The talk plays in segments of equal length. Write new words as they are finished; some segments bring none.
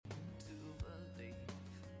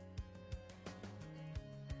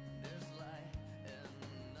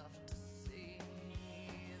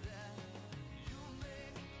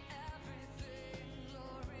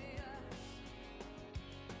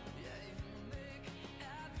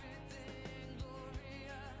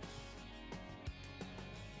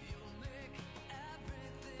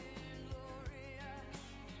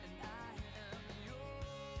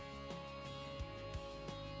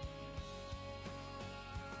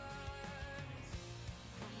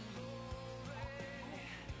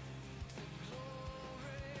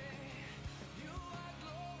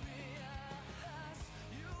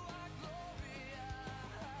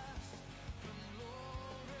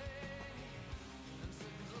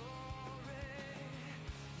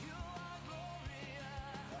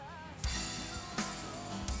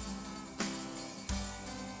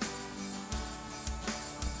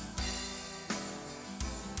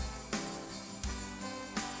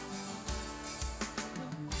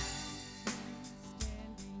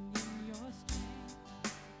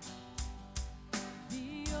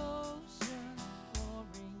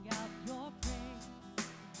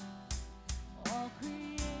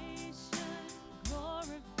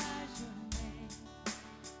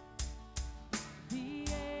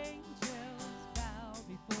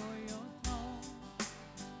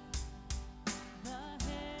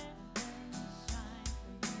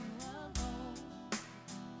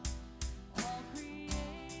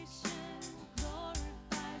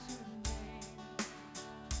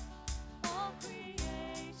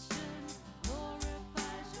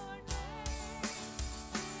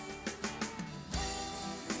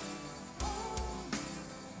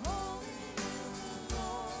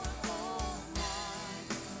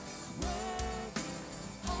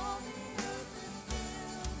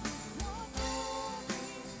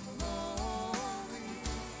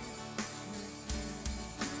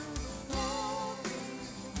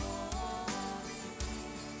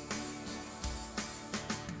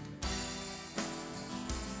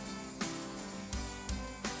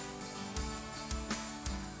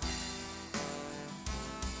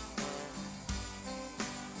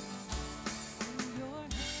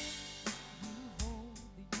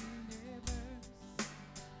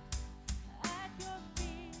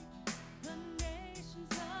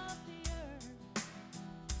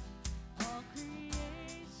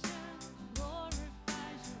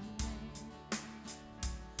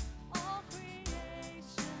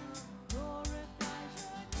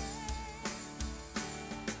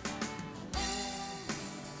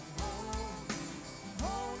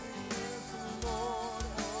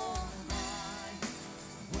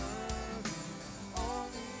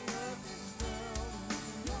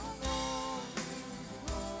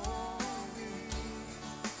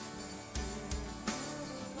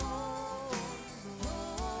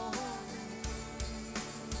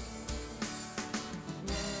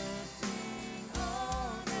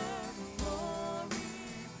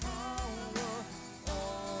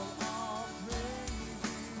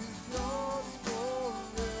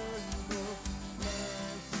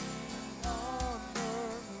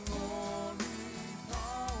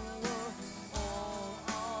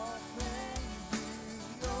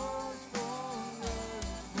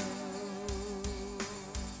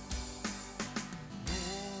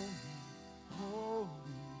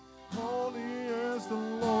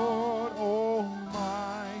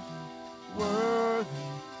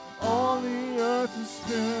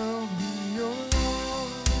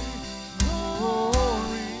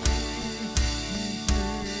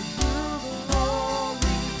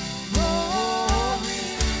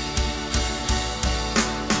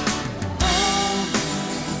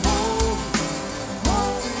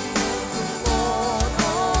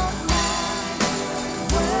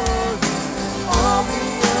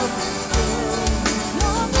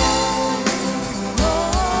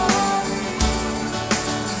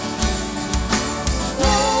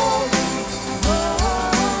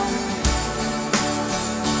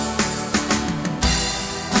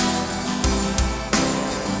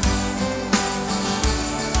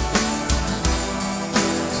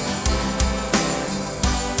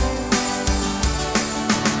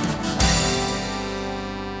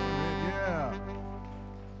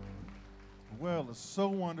Well, it's so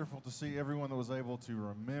wonderful to see everyone that was able to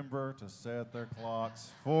remember to set their clocks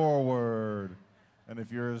forward. And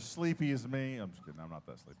if you're as sleepy as me, I'm just kidding, I'm not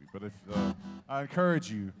that sleepy, but if I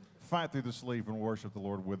encourage you, fight through the sleep and worship the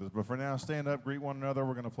Lord with us. But for now, stand up, greet one another.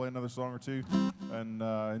 We're going to play another song or two and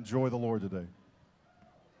enjoy the Lord today.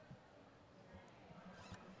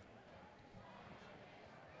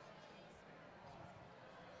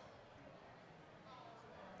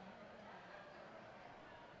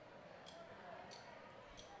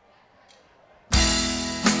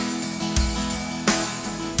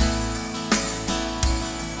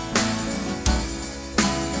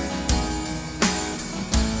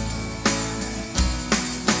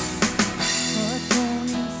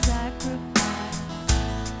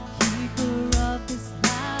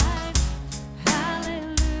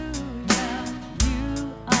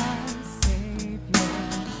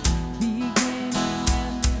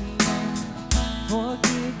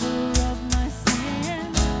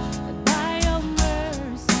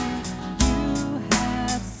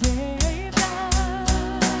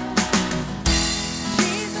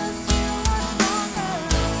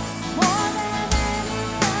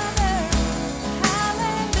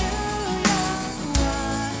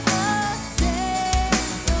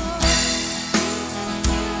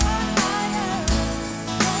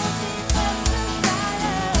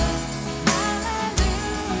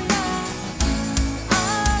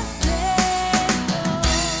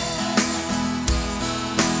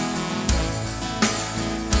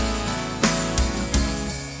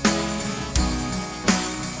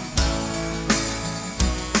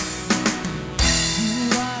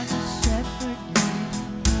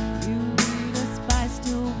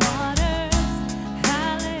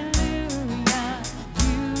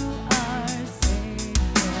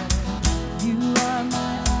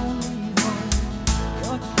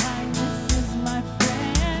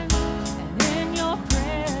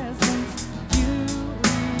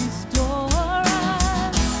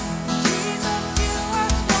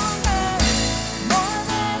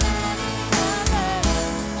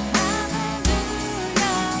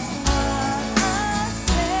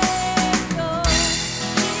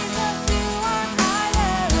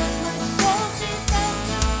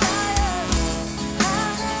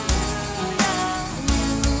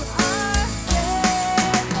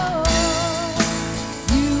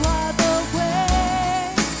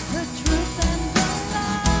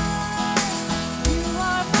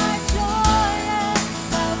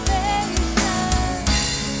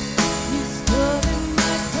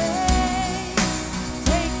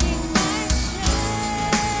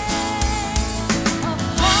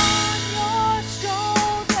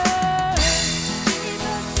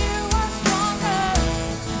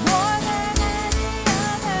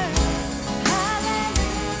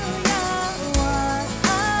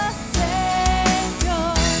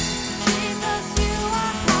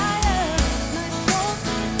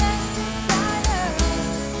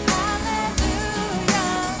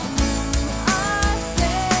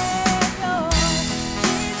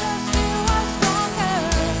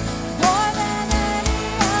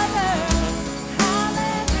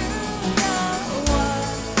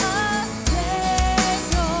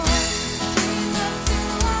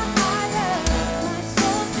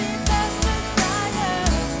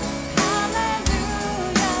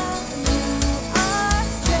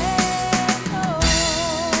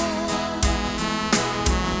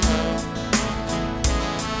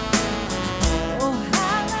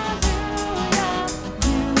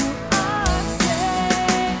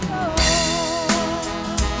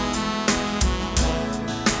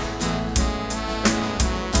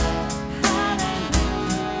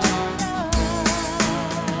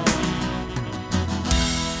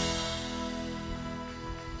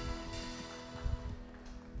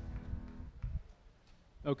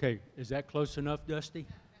 Okay, is that close enough, Dusty?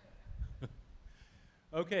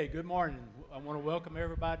 Okay, good morning. I want to welcome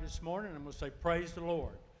everybody this morning. I'm going to say praise the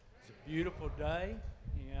Lord. It's a beautiful day,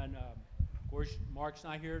 and of course, Mark's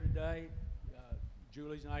not here today.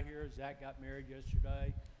 Julie's not here. Zach got married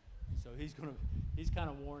yesterday, so he's kind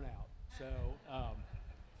of worn out. So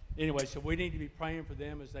anyway, so we need to be praying for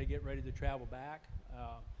them as they get ready to travel back.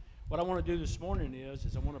 What I want to do this morning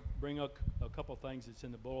is I want to bring up a couple of things that's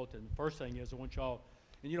in the bulletin. The first thing is I want y'all,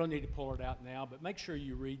 and you don't need to pull it out now, but make sure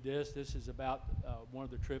you read this. This is about one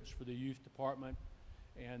of the trips for the youth department,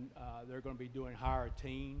 and they're going to be doing Hire a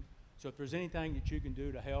Teen. So if there's anything that you can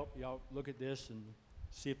do to help, y'all look at this and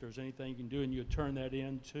see if there's anything you can do, and you'll turn that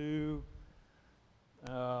in to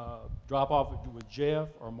drop off with Jeff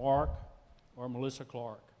or Mark or Melissa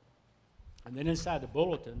Clark. And then inside the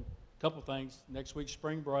bulletin, a couple things. Next week,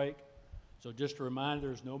 spring break. So just a reminder,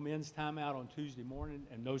 there's no men's timeout on Tuesday morning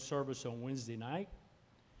and no service on Wednesday night.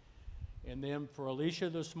 And then for Alicia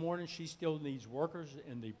this morning, she still needs workers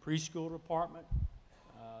in the preschool department.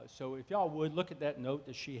 So if y'all would, look at that note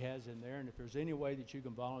that she has in there, and if there's any way that you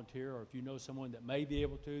can volunteer, or if you know someone that may be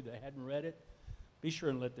able to that hadn't read it, be sure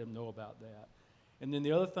and let them know about that. And then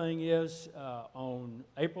the other thing is, on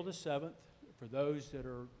April the 7th, for those that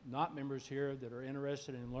are not members here that are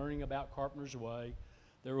interested in learning about Carpenter's Way,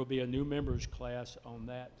 there will be a new members class on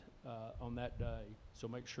that day. So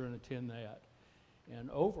make sure and attend that.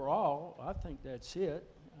 And overall, I think that's it.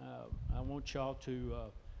 I want y'all to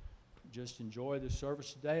just enjoy the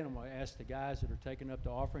service today, and I'm going to ask the guys that are taking up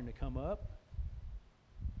the offering to come up.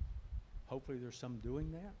 Hopefully there's some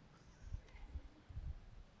doing that.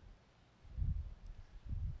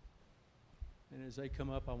 And as they come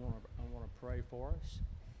up, I want to pray for us.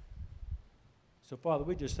 So, Father,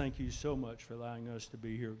 we just thank you so much for allowing us to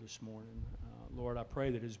be here this morning. Lord, I pray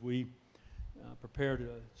that as we prepare to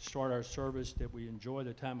start our service, that we enjoy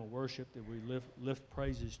the time of worship, that we lift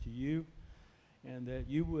praises to you, and that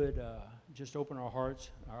you would just open our hearts,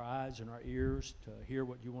 our eyes, and our ears to hear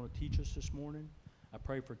what you want to teach us this morning. I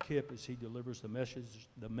pray for Kip as he delivers the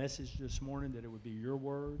message this morning, that it would be your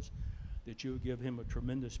words, that you would give him a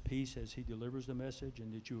tremendous peace as he delivers the message,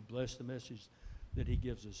 and that you would bless the message that he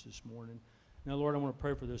gives us this morning. Now, Lord, I want to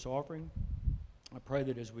pray for this offering. I pray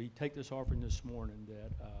that as we take this offering this morning,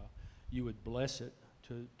 that you would bless it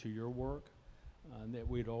to your work, and that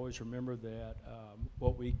we'd always remember that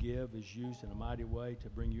what we give is used in a mighty way to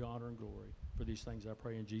bring you honor and glory. For these things I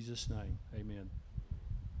pray in Jesus' name. Amen.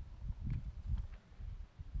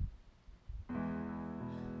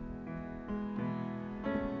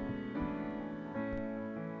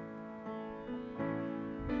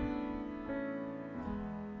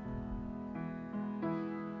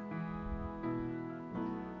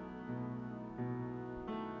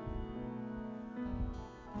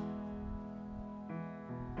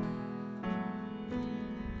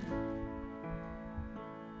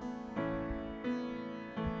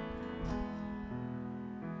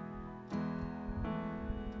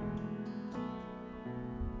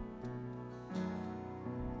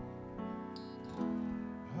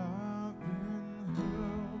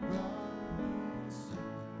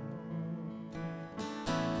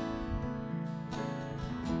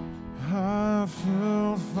 I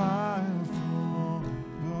feel fire from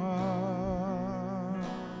above.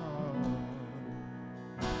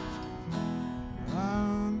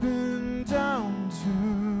 I've been down to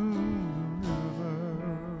the river.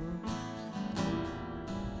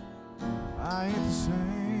 I ain't the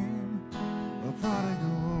same, a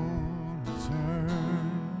prodigal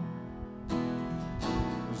return.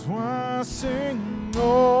 That's why I sing,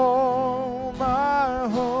 oh, my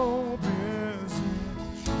hope is in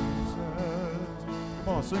Jesus.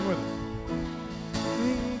 Come on, sing with us.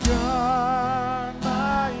 God,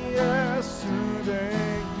 my yesterday's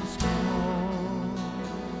gone.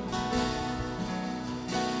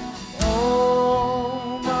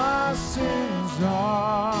 Oh, my sins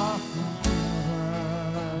are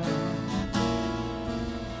forgiven.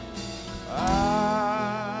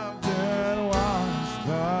 I've been washed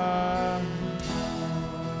by blood.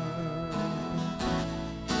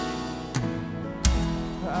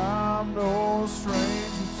 I'm no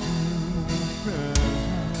stranger to repentance.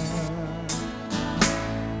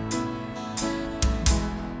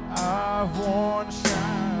 I've worn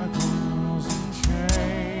shackles and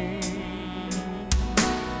chains.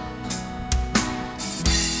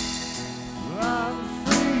 I'm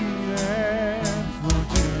free and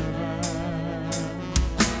forgiven.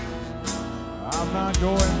 I'm not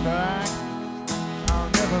going back. I'll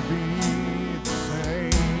never be the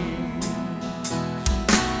same.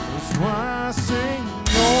 That's why I sing,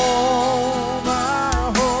 oh,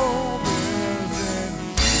 my hope is in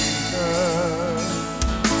Jesus.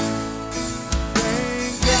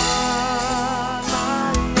 Thank God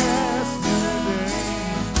my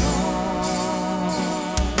yesterday's gone.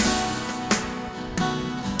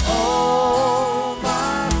 Oh,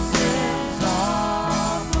 my sins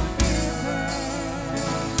are forgiven.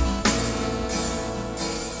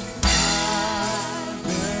 I've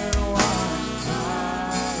been washed by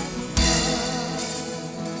blood.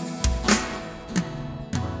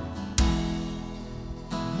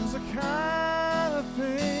 There's a kind of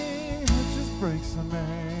thing that just breaks a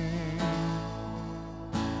man,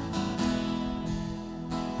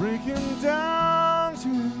 breaking down to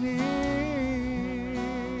the knees.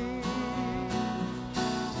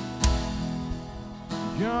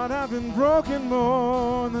 God, I've been broken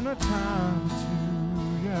more than a time or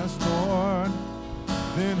two, yes, Lord.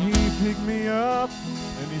 Then he picked me up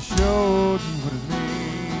and and he showed me what it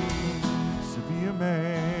means to be a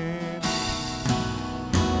man.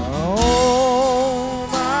 Oh,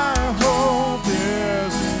 my hope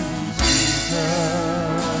is in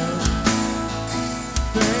Jesus.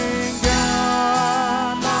 Thank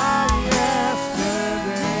God my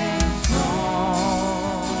yesterday's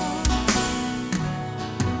gone.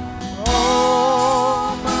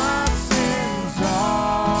 Oh, my sins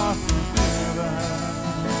are forgiven.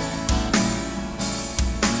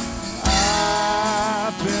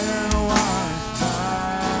 I've been washed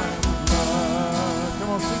by the blood. Come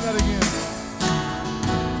on, sing that again.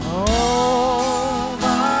 Oh,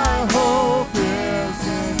 my hope is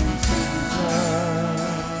in Jesus.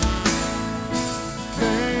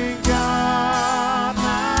 Thank God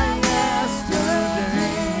my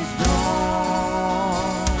yesterday's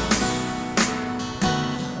gone.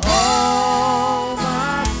 All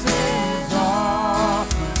my sins are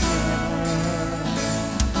forgiven.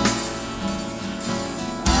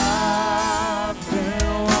 I've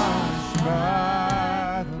been washed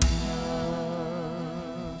by the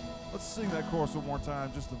blood. Let's sing that chorus one more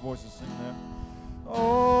time, just the voices sing that.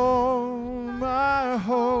 Oh, my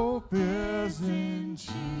hope is in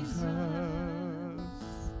Jesus.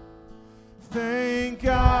 Thank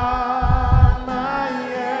God my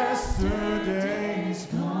yesterday's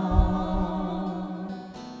gone.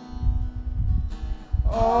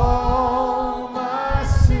 All my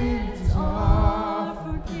sins are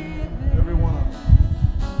forgiven. Every one of them.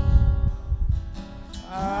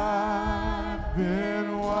 I've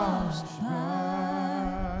been washed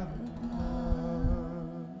by the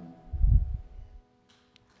blood.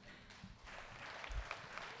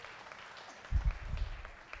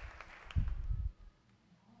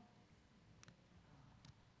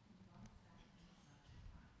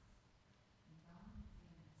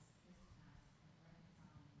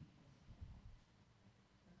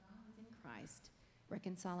 In Christ,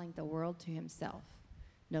 reconciling the world to himself,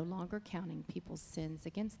 no longer counting people's sins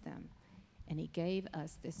against them. And he gave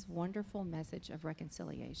us this wonderful message of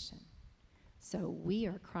reconciliation. So we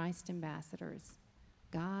are Christ's ambassadors.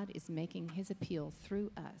 God is making his appeal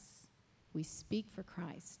through us. We speak for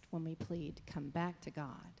Christ when we plead, come back to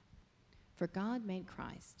God. For God made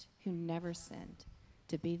Christ, who never sinned,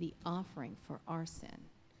 to be the offering for our sin,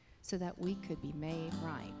 so that we could be made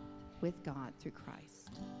right with God through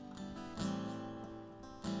Christ.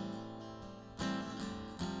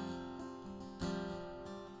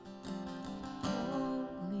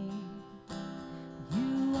 Holy,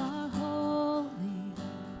 you are holy,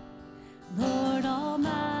 Lord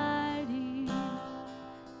Almighty,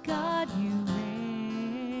 God, you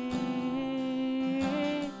reign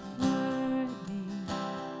worthy,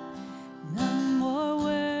 none more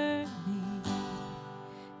worthy,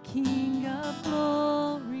 King of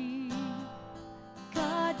glory,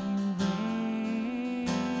 God, you reign.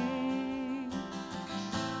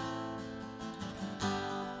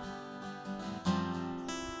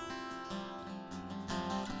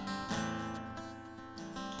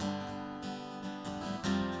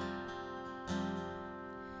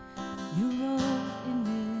 You wrote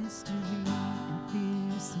in mystery and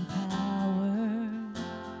fearsome power.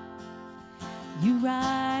 You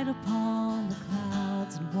ride upon the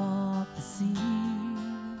clouds and walk the seas.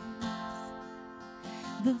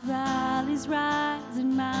 The valleys rise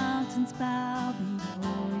and mountains bow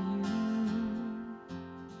before you.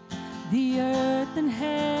 The earth and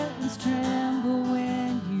heavens tremble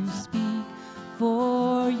when you speak,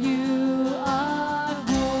 for you are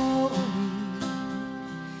holy.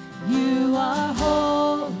 You are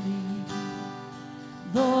holy,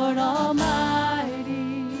 Lord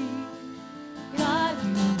Almighty, God,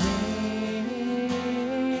 you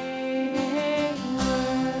reign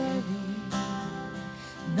worthy,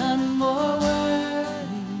 none more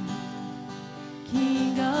worthy,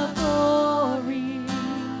 King of glory,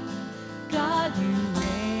 God, you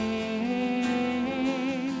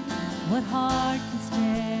reign. What heart can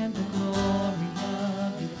stand the glory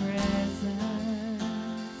of your presence?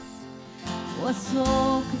 What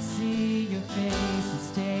soul could see your face and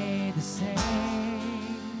stay the same?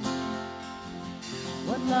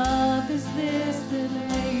 What love is this that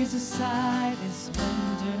lays aside his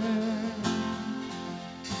splendor?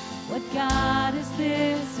 What God is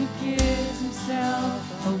this who gives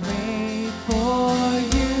himself away for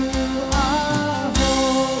you? Are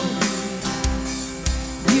holy,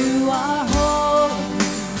 you are holy,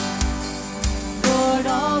 Lord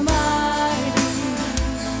Almighty,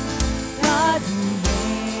 God, you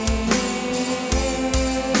reign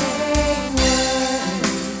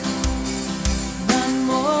worthy, none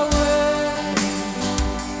more worthy,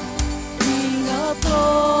 King of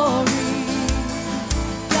glory,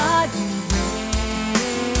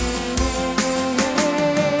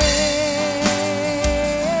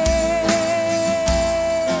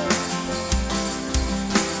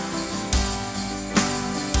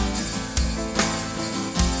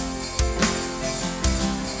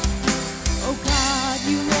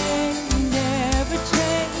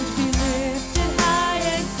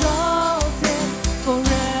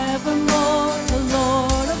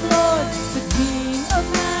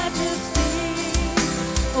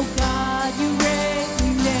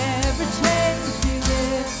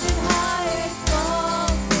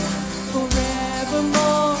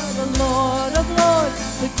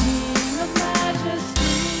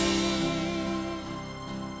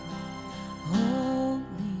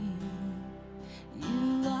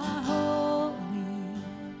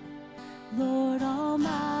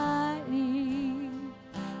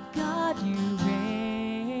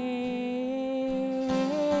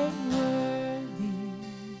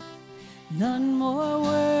 are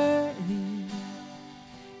worthy,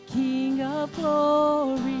 King of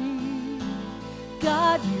glory.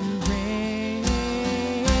 God, you reign.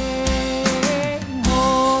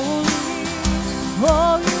 Holy,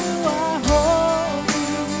 oh, you are holy,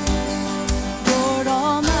 Lord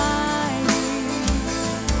Almighty.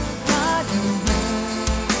 God, you reign.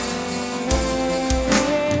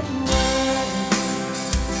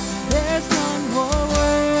 There's none more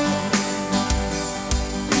worthy,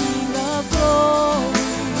 King of glory.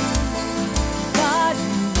 God,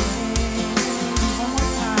 you reign. One more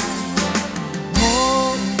time.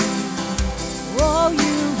 Holy, oh,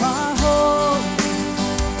 you are holy,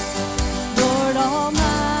 Lord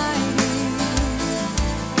Almighty.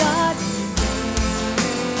 God, you reign.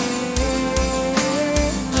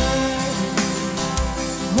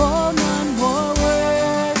 Oh, none more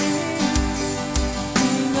worthy,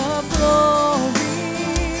 King of glory.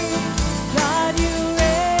 God, you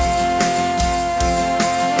reign.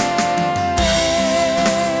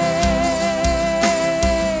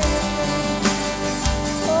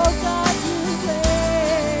 Oh, God, you reign.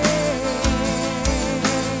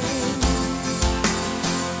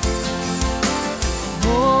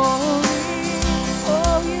 Holy,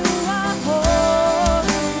 oh, you are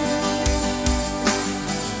holy.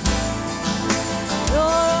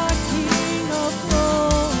 You're our King of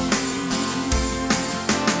glory.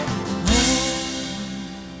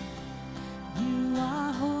 You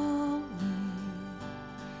are holy,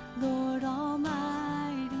 Lord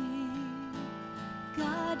Almighty.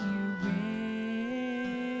 God, you reign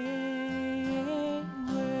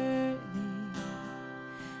worthy,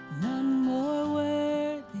 none more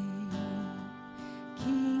worthy,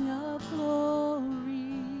 King of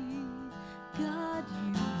glory. God, you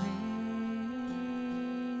reign.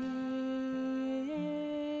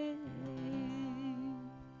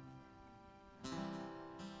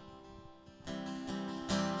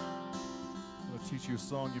 I'll teach you a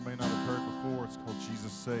song you may not have heard before. It's called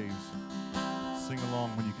Jesus Saves. Sing along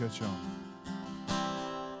when you catch on.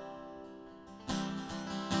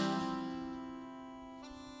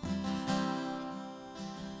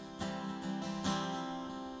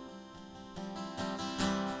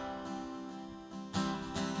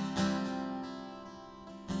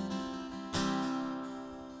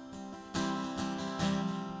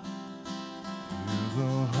 Feel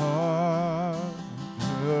the heart of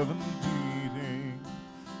heaven beating.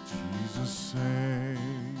 Jesus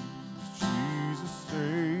saves, Jesus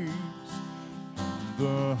saves. In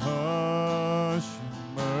the hush of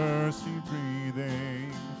mercy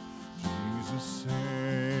breathing. Jesus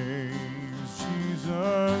saves,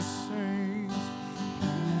 Jesus saves.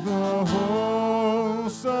 The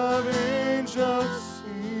hosts of angels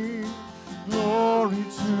sing glory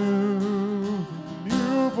to the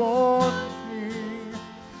newborn King,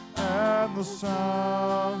 and the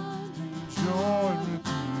sound in joy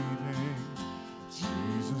repeating,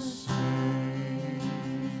 Jesus saves.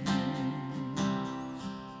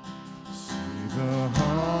 See the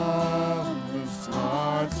humblest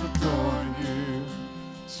hearts adore you.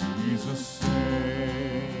 Jesus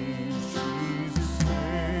saves, Jesus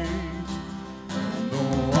saves. And the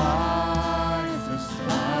wisest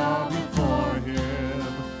bow before him.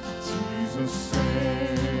 Jesus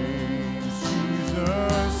saves,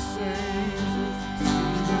 Jesus saves.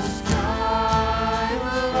 See the sky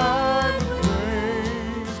alive with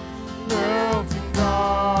praise, melting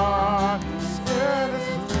darkness in its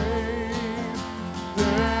place.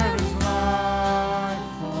 There is life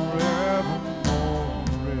forevermore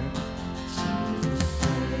in Jesus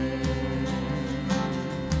saves.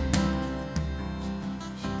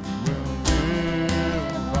 She will live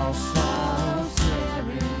while sorrows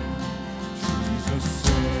carry. Jesus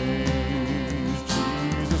saves,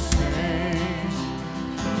 Jesus saves.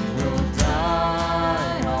 He will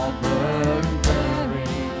die all burden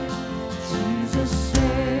bearing. Jesus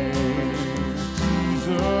saves,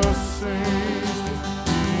 Jesus saves.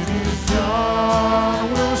 It is done,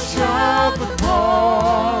 we'll shout the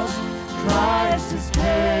cross. Christ is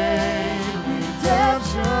paid,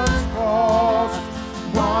 redemption's cost.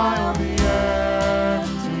 While the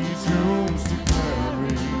empty tombs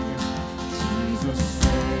declaring, Jesus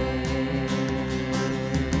saves.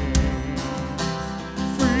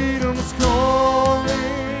 Freedom's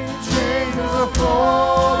calling, chains are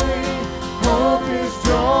falling, hope is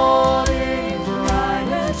dawning, bright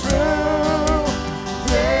and true.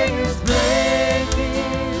 Day is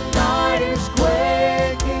breaking, night is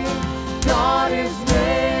quaking, God is making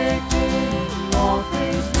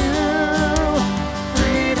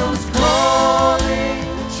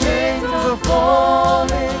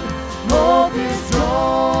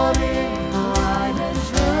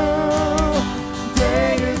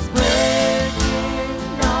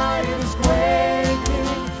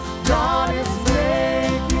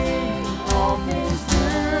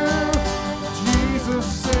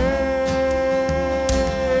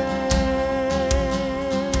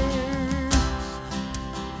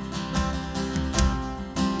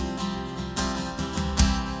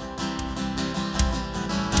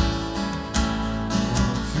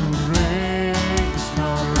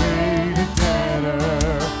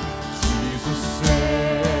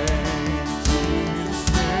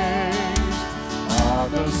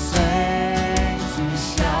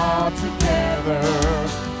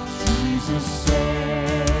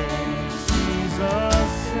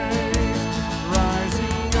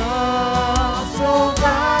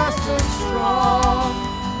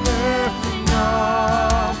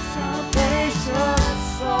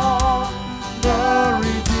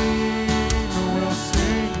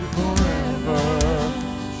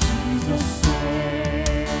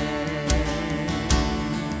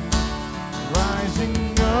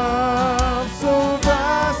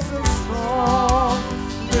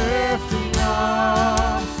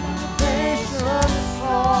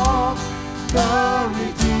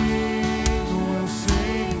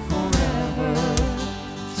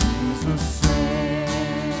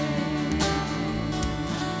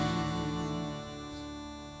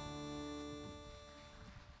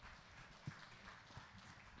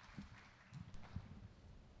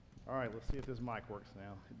All right, let's see if this mic works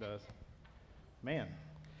now. It does. Man,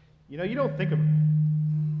 you know, you don't think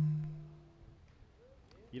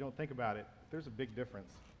about it. There's a big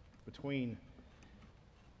difference between,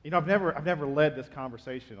 you know, I've never led this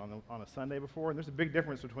conversation on a Sunday before, and there's a big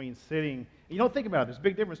difference between sitting. You don't think about it. There's a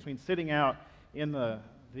big difference between sitting out in the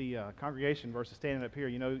congregation versus standing up here.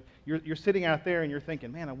 You know, you're sitting out there and you're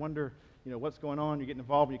thinking, man, I wonder, you know, what's going on. You're getting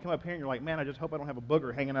involved. And you come up here and you're like, man, I just hope I don't have a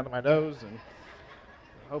booger hanging out of my nose, and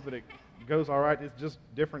hope that it goes all right. It's just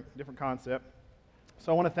different concept.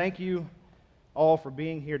 So I want to thank you all for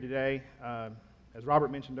being here today. As Robert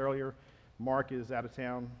mentioned earlier, Mark is out of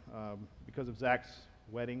town because of Zach's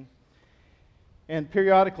wedding. And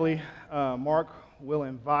periodically, Mark will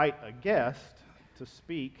invite a guest to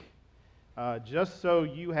speak just so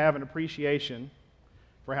you have an appreciation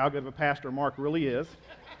for how good of a pastor Mark really is.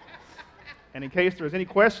 And in case there's any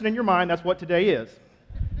question in your mind, that's what today is.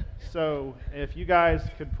 So if you guys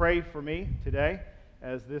could pray for me today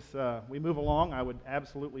as we move along, I would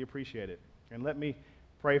absolutely appreciate it. And let me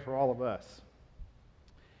pray for all of us.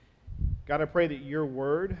 God, I pray that your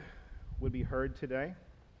word would be heard today.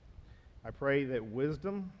 I pray that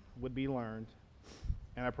wisdom would be learned.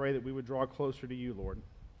 And I pray that we would draw closer to you, Lord.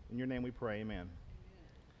 In your name we pray, amen.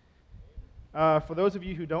 For those of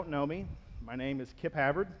you who don't know me, my name is Kip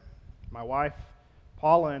Havard. My wife,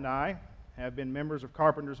 Paula, and I have been members of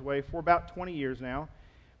Carpenter's Way for about 20 years now.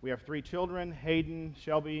 We have 3 children, Hayden,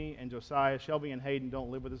 Shelby, and Josiah. Shelby and Hayden don't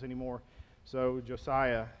live with us anymore, so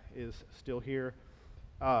Josiah is still here.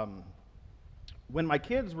 When my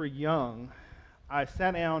kids were young, I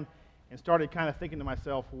sat down and started kind of thinking to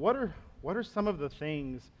myself, what are some of the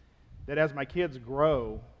things that as my kids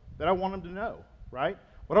grow that I want them to know, right?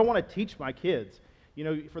 What do I want to teach my kids? You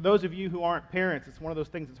know, for those of you who aren't parents, it's one of those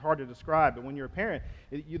things that's hard to describe, but when you're a parent,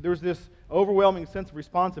 there's this overwhelming sense of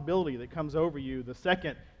responsibility that comes over you the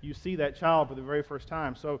second you see that child for the very first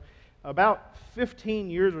time. So about 15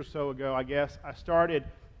 years or so ago, I guess, I started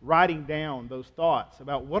writing down those thoughts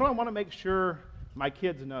about what do I want to make sure my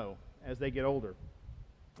kids know as they get older.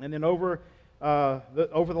 And then over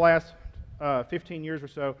the last 15 years or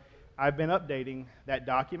so, I've been updating that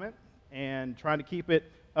document and trying to keep it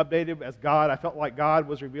updated as I felt like God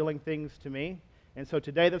was revealing things to me. And so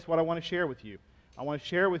today, that's what I want to share with you. I want to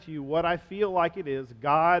share with you what I feel like it is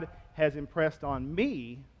God has impressed on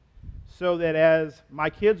me so that as my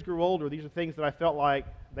kids grew older, these are things that I felt like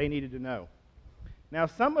they needed to know. Now,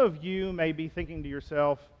 some of you may be thinking to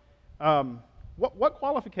yourself, what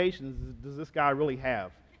qualifications does this guy really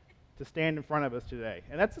have to stand in front of us today?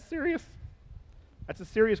 And that's a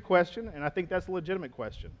serious question, and I think that's a legitimate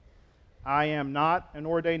question. I am not an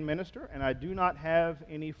ordained minister, and I do not have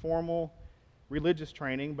any formal religious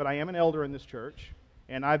training, but I am an elder in this church,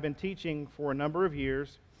 and I've been teaching for a number of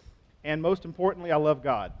years, and most importantly, I love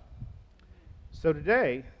God. So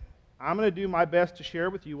today, I'm going to do my best to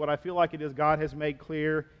share with you what I feel like it is God has made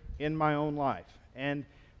clear in my own life. And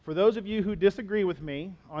for those of you who disagree with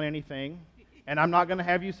me on anything, and I'm not going to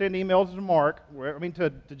have you send emails to Mark,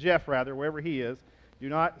 to Jeff rather, wherever he is. Do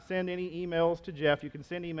not send any emails to Jeff. You can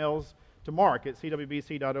send emails to Mark at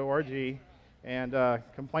cwbc.org and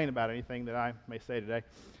complain about anything that I may say today.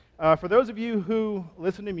 For those of you who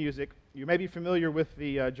listen to music, you may be familiar with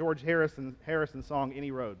the George Harrison song,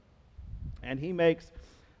 Any Road. And he makes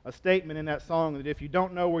a statement in that song that if you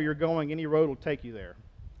don't know where you're going, any road will take you there.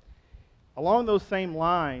 Along those same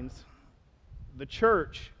lines, the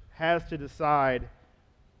church has to decide,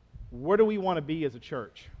 where do we want to be as a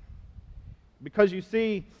church? Because you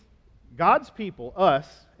see, God's people, us,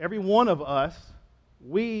 every one of us,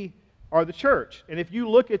 we are the church. And if you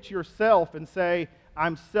look at yourself and say,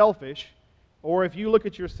 I'm selfish, or if you look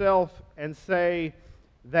at yourself and say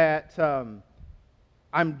that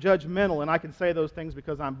I'm judgmental, and I can say those things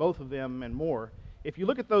because I'm both of them and more, if you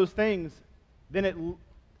look at those things, then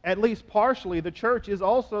at least partially the church is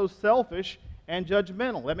also selfish and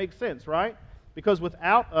judgmental. That makes sense, right? Because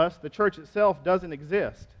without us, the church itself doesn't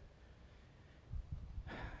exist.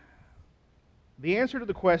 The answer to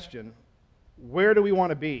the question, where do we want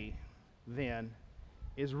to be, then,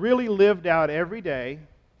 is really lived out every day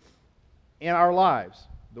in our lives.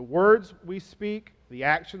 The words we speak, the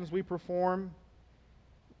actions we perform.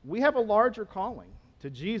 We have a larger calling to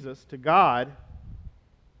Jesus, to God,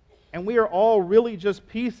 and we are all really just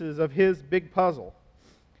pieces of His big puzzle.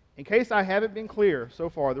 In case I haven't been clear so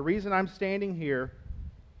far, the reason I'm standing here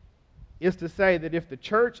is to say that if the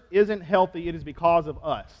church isn't healthy, it is because of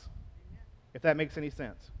us. If that makes any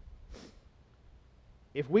sense.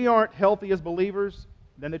 If we aren't healthy as believers,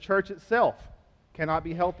 then the church itself cannot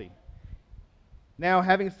be healthy. Now,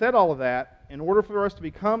 having said all of that, in order for us to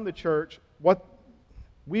become the church,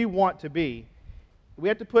 we want to be, we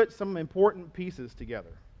have to put some important pieces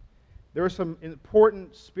together. There are some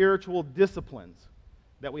important spiritual disciplines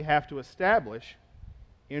that we have to establish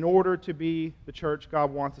in order to be the church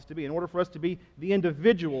God wants us to be, in order for us to be the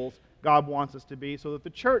individuals God wants us to be, so that the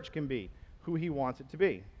church can be who He wants it to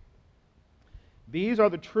be. These are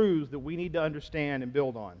the truths that we need to understand and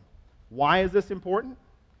build on. Why is this important?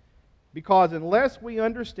 Because unless we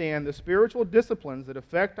understand the spiritual disciplines that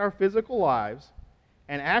affect our physical lives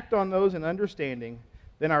and act on those in understanding,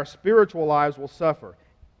 then our spiritual lives will suffer.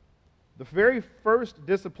 The very first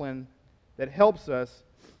discipline that helps us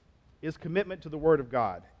is commitment to the Word of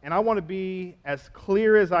God. And I want to be as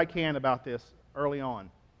clear as I can about this early on.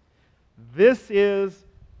 This is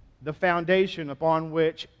the foundation upon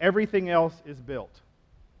which everything else is built.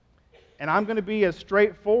 And I'm going to be as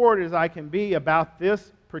straightforward as I can be about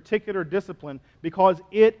this particular discipline because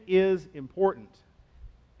it is important.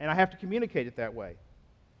 And I have to communicate it that way.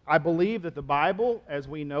 I believe that the Bible, as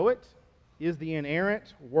we know it, is the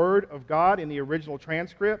inerrant Word of God in the original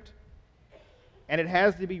transcript. And it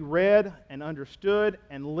has to be read and understood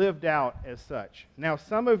and lived out as such. Now,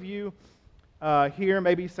 some of you here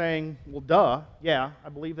may be saying, well, duh, yeah, I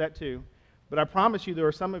believe that too. But I promise you there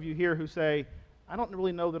are some of you here who say, I don't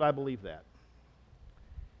really know that I believe that.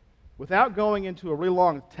 Without going into a really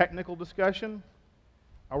long technical discussion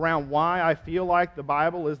around why I feel like the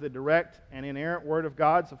Bible is the direct and inerrant Word of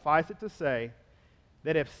God, suffice it to say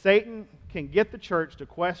that if Satan can get the church to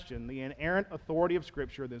question the inerrant authority of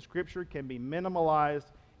Scripture, then Scripture can be minimalized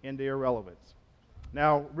into irrelevance.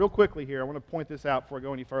 Now, real quickly here, I want to point this out before I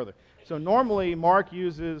go any further. So normally, Mark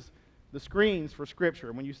uses the screens for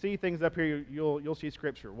Scripture. When you see things up here, you'll see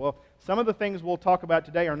Scripture. Well, some of the things we'll talk about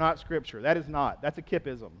today are not Scripture. That is not. That's a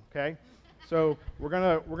Kipism, okay? So we're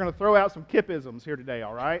gonna throw out some Kipisms here today,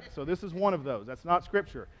 all right? So this is one of those. That's not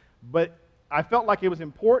Scripture. But I felt like it was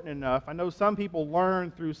important enough. I know some people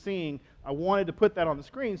learn through seeing. I wanted to put that on the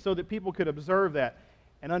screen so that people could observe that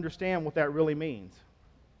and understand what that really means.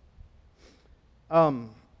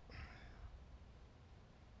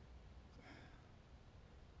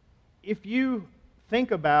 If you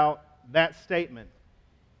think about that statement,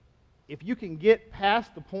 if you can get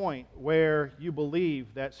past the point where you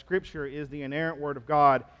believe that Scripture is the inerrant Word of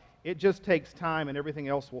God, it just takes time and everything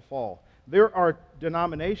else will fall. There are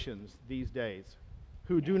denominations these days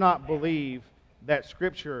who do not believe that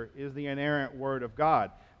Scripture is the inerrant Word of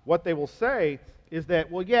God. What they will say is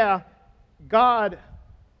that, well, yeah, God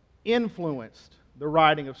influenced the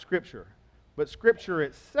writing of Scripture, but Scripture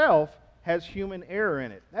itself has human error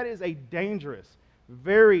in it. That is a dangerous,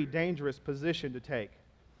 very dangerous position to take.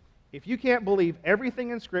 If you can't believe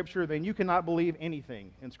everything in Scripture, then you cannot believe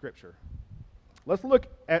anything in Scripture. Let's look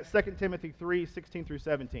at 2 Timothy 3, 16 through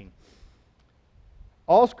 17.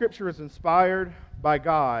 All Scripture is inspired by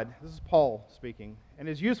God, this is Paul speaking, and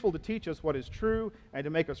is useful to teach us what is true and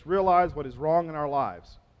to make us realize what is wrong in our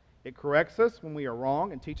lives. It corrects us when we are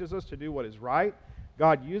wrong and teaches us to do what is right.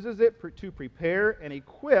 God uses it to prepare and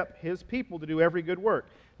equip His people to do every good work.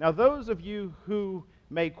 Now, those of you who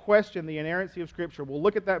may question the inerrancy of Scripture will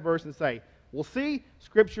look at that verse and say, well, see,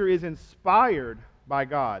 Scripture is inspired by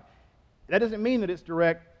God. That doesn't mean that it's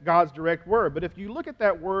God's direct word, but if you look at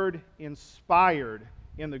that word inspired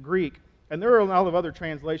in the Greek, and there are a lot of other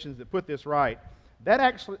translations that put this right,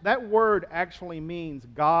 that word actually means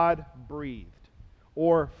God-breathed,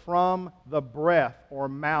 or from the breath or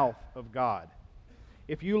mouth of God.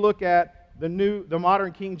 If you look at the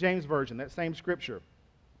modern King James Version, that same Scripture,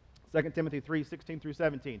 2 Timothy 3, 16 through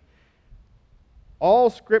 17, all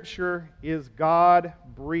Scripture is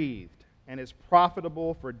God-breathed and is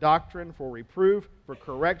profitable for doctrine, for reproof, for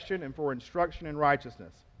correction, and for instruction in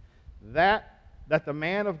righteousness, that the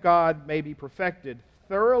man of God may be perfected,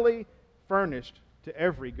 thoroughly furnished to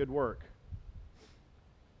every good work.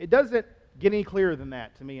 It doesn't get any clearer than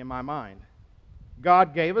that to me in my mind.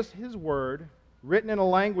 God gave us His Word, written in a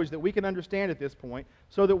language that we can understand at this point,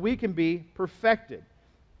 so that we can be perfected.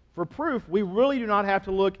 For proof, we really do not have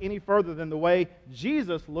to look any further than the way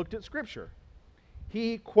Jesus looked at Scripture.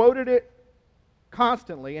 He quoted it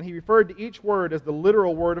constantly, and He referred to each word as the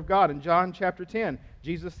literal Word of God. In John chapter 10,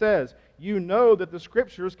 Jesus says, "You know that the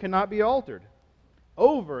Scriptures cannot be altered."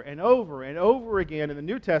 Over and over and over again in the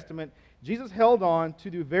New Testament, Jesus held on to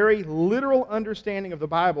the very literal understanding of the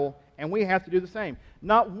Bible, and we have to do the same.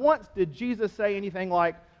 Not once did Jesus say anything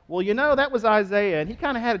like, well, you know, that was Isaiah, and he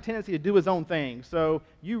kind of had a tendency to do his own thing, so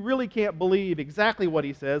you really can't believe exactly what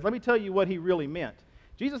he says. Let me tell you what he really meant.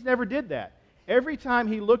 Jesus never did that. Every time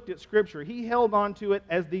he looked at Scripture, he held on to it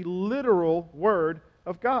as the literal Word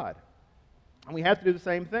of God. And we have to do the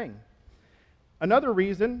same thing. Another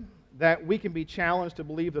reason that we can be challenged to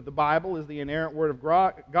believe that the Bible is the inerrant Word of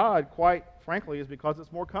God, quite frankly, is because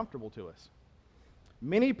it's more comfortable to us.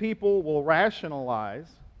 Many people will rationalize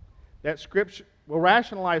Scripture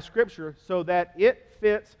so that it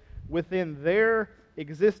fits within their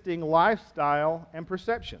existing lifestyle and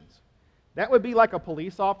perceptions. That would be like a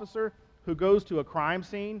police officer who goes to a crime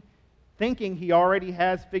scene thinking he already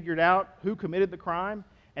has figured out who committed the crime,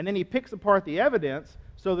 and then he picks apart the evidence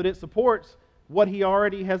so that it supports what he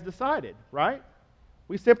already has decided, right?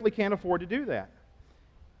 We simply can't afford to do that.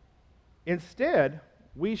 Instead,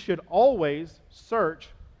 we should always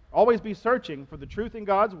be searching for the truth in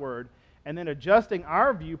God's Word and then adjusting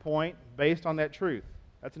our viewpoint based on that truth.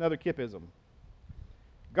 That's another Kipism.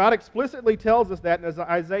 God explicitly tells us that in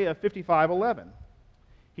Isaiah 55:11.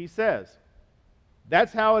 He says,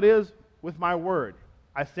 "That's how it is with my Word.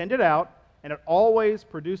 I send it out, and it always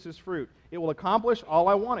produces fruit. It will accomplish all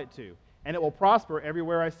I want it to, and it will prosper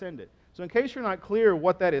everywhere I send it." So in case you're not clear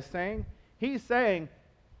what that is saying, he's saying,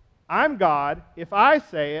 I'm God. If I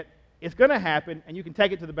say it, it's going to happen, and you can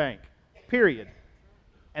take it to the bank. Period.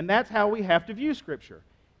 And that's how we have to view Scripture,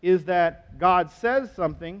 is that God says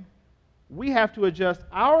something, we have to adjust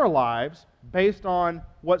our lives based on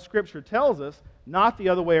what Scripture tells us, not the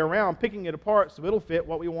other way around, picking it apart so it'll fit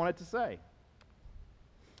what we want it to say.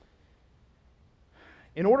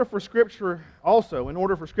 In order for Scripture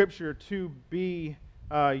to be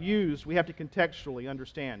used, we have to contextually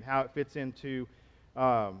understand how it fits into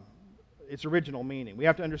its original meaning. We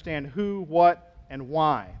have to understand who, what, and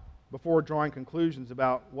why before drawing conclusions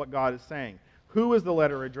about what God is saying. Who is the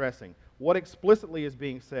letter addressing? What explicitly is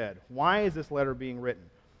being said? Why is this letter being written?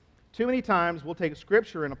 Too many times we'll take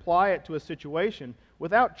Scripture and apply it to a situation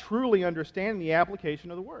without truly understanding the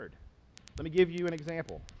application of the Word. Let me give you an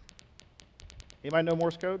example. Anybody know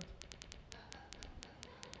Morse code?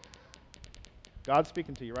 God's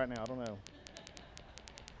speaking to you right now. I don't know.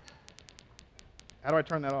 How do I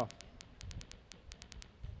turn that off?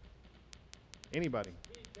 Anybody?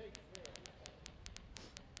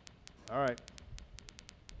 All right.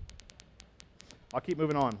 I'll keep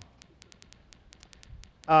moving on.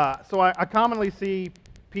 So I commonly see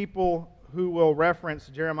people who will reference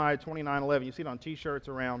Jeremiah 29:11. You see it on T-shirts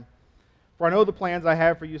around. "For I know the plans I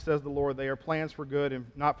have for you, says the Lord. They are plans for good and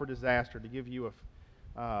not for disaster, to give you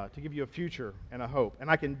a future and a hope." And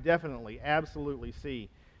I can definitely, absolutely see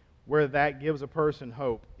where that gives a person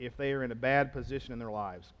hope if they are in a bad position in their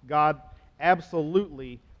lives. God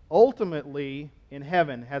absolutely, ultimately, in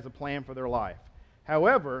heaven, has a plan for their life.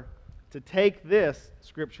 However, to take this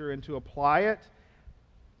Scripture and to apply it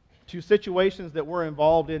to situations that we're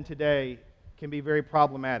involved in today can be very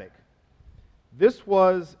problematic. This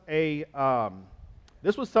was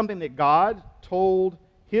something that God told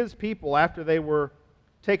His people after they were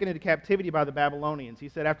taken into captivity by the Babylonians. He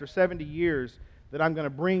said, after 70 years, that I'm going to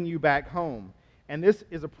bring you back home. And this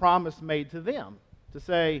is a promise made to them, to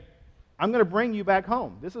say, I'm going to bring you back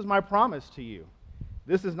home. This is my promise to you.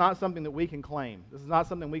 This is not something that we can claim. This is not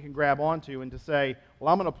something we can grab onto and to say,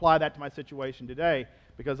 well, I'm going to apply that to my situation today,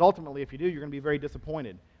 because ultimately, if you do, you're going to be very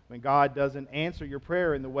disappointed when God doesn't answer your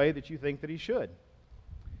prayer in the way that you think that He should.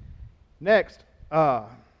 Next,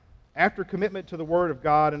 after commitment to the Word of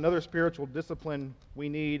God, another spiritual discipline we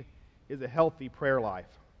need is a healthy prayer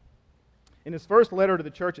life. In his first letter to the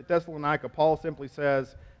church at Thessalonica, Paul simply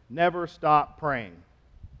says, never stop praying.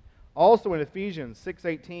 Also in Ephesians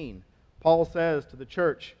 6:18, Paul says to the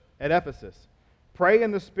church at Ephesus, pray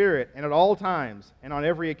in the Spirit and at all times and on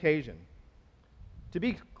every occasion. To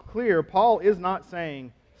be clear, Paul is not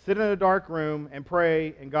saying, sit in a dark room and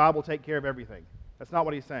pray and God will take care of everything. That's not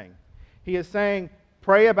what he's saying. He is saying,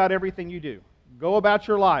 pray about everything you do. Go about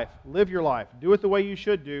your life, live your life, do it the way you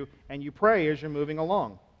should do, and you pray as you're moving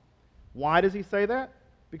along. Why does he say that?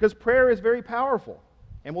 Because prayer is very powerful,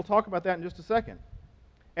 and we'll talk about that in just a second.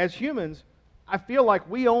 As humans, I feel like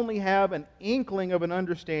we only have an inkling of an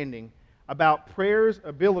understanding about prayer's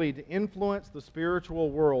ability to influence the spiritual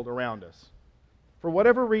world around us. For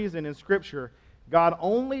whatever reason in Scripture, God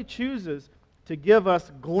only chooses to give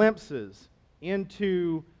us glimpses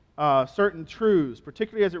into certain truths,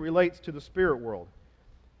 particularly as it relates to the spirit world.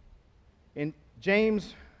 In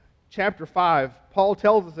James chapter 5, Paul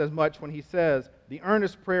tells us as much when he says, the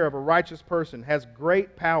earnest prayer of a righteous person has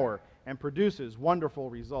great power and produces wonderful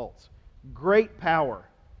results. Great power.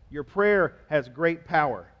 Your prayer has great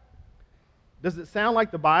power. Does it sound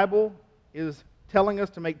like the Bible is telling us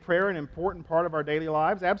to make prayer an important part of our daily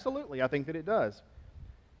lives? Absolutely, I think that it does.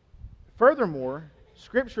 Furthermore,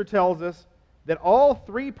 Scripture tells us that all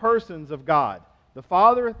three persons of God, the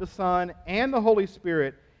Father, the Son, and the Holy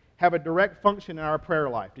Spirit, have a direct function in our prayer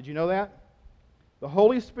life. Did you know that? the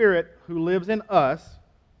Holy Spirit who lives in us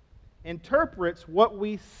interprets what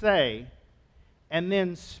we say and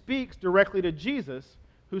then speaks directly to Jesus,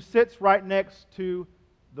 who sits right next to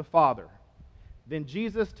the Father. Then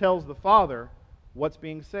Jesus tells the Father what's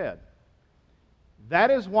being said.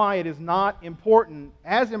 That is why it is not important,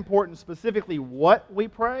 as important specifically what we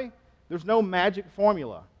pray. There's no magic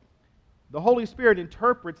formula. The Holy Spirit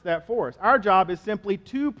interprets that for us. Our job is simply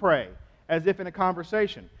to pray, as if in a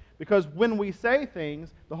conversation. Because when we say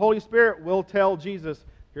things, the Holy Spirit will tell Jesus,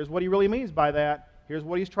 here's what he really means by that, here's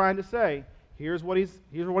what he's trying to say, here's what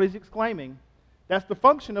he's exclaiming. That's the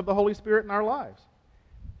function of the Holy Spirit in our lives.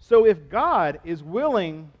 So if God is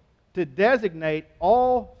willing to designate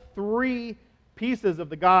all three pieces of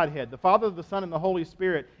the Godhead, the Father, the Son, and the Holy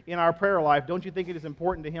Spirit, in our prayer life, don't you think it is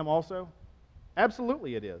important to him also?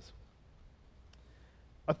 Absolutely it is.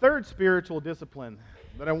 A third spiritual discipline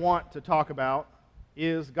that I want to talk about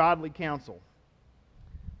is godly counsel.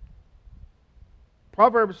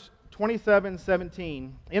 Proverbs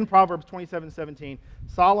 27:17, in Proverbs 27:17,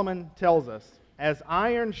 Solomon tells us, as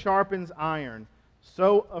iron sharpens iron,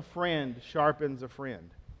 so a friend sharpens a friend.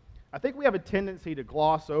 I think we have a tendency to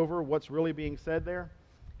gloss over what's really being said there.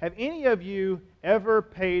 Have any of you ever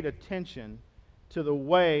paid attention to the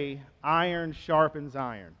way iron sharpens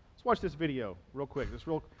iron? Let's watch this video real quick, this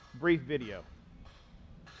real brief video.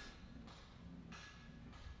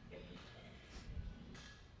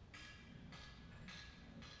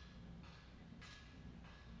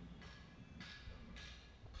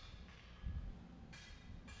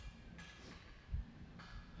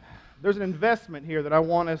 There's an investment here that I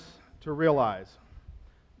want us to realize.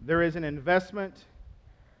 There is an investment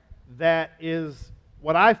that is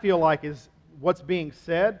what I feel like is what's being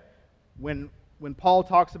said when Paul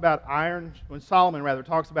talks about iron, when Solomon rather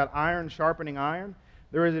talks about iron sharpening iron.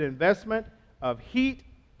 There is an investment of heat,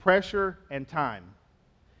 pressure, and time.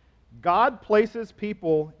 God places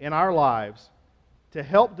people in our lives to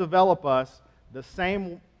help develop us the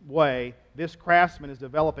same way this craftsman is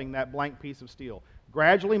developing that blank piece of steel,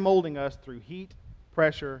 gradually molding us through heat,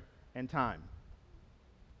 pressure, and time.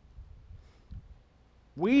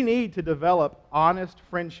 We need to develop honest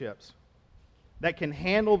friendships that can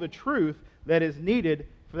handle the truth that is needed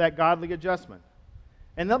for that godly adjustment.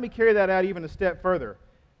 And let me carry that out even a step further.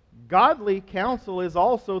 Godly counsel is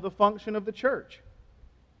also the function of the church.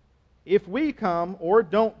 If we come or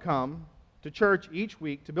don't come to church each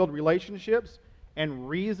week to build relationships and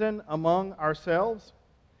reason among ourselves,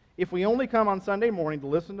 if we only come on Sunday morning to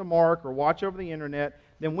listen to Mark or watch over the internet,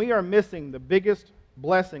 then we are missing the biggest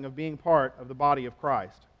blessing of being part of the body of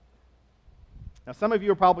Christ. Now, some of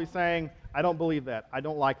you are probably saying, I don't believe that. I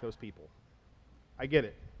don't like those people. I get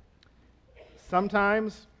it.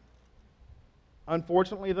 Sometimes,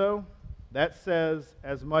 unfortunately though, that says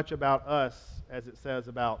as much about us as it says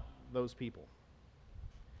about those people.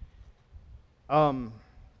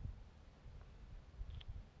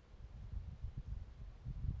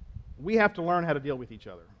 We have to learn how to deal with each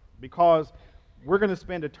other because we're going to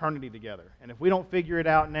spend eternity together. And if we don't figure it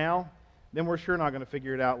out now, then we're sure not going to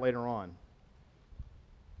figure it out later on.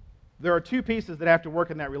 There are two pieces that have to work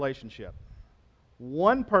in that relationship.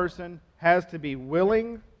 One person has to be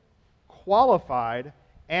willing, qualified,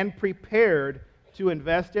 and prepared to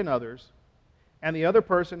invest in others, and the other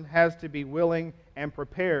person has to be willing and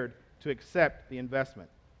prepared to accept the investment.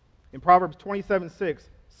 In Proverbs 27:6,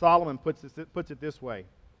 Solomon puts it this way: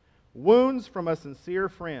 wounds from a sincere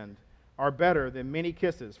friend are better than many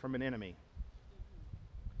kisses from an enemy.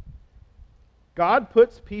 God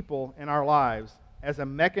puts people in our lives as a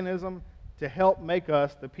mechanism to help make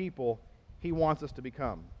us the people He wants us to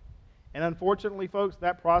become. And unfortunately, folks,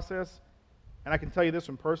 that process, and I can tell you this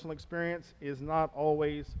from personal experience, is not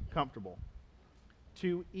always comfortable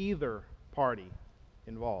to either party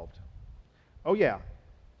involved. Oh yeah,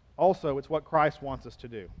 also it's what Christ wants us to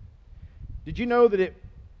do. Did you know that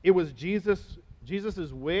it was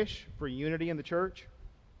Jesus' wish for unity in the church?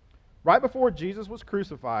 Right before Jesus was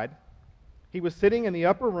crucified, He was sitting in the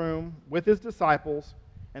upper room with His disciples,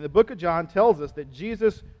 and the book of John tells us that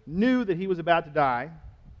Jesus knew that He was about to die.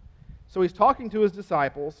 So He's talking to His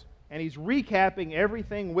disciples, and He's recapping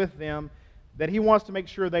everything with them that He wants to make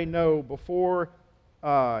sure they know before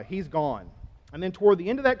He's gone. And then toward the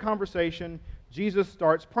end of that conversation, Jesus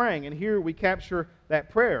starts praying, and here we capture that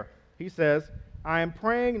prayer. He says, I am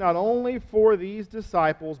praying not only for these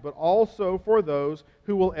disciples, but also for those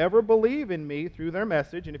who will ever believe in me through their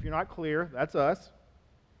message. And if you're not clear, that's us.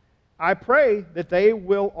 I pray that they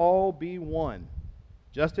will all be one,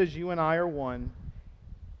 just as you and I are one,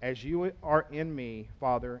 as you are in me,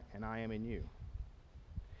 Father, and I am in you.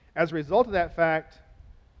 As a result of that fact,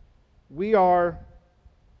 we are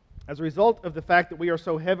As a result of the fact that we are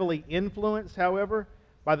so heavily influenced, however,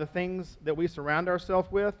 by the things that we surround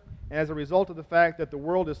ourselves with, and as a result of the fact that the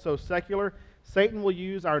world is so secular, Satan will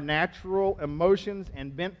use our natural emotions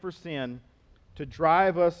and bent for sin to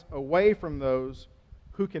drive us away from those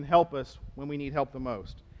who can help us when we need help the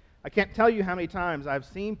most. I can't tell you how many times I've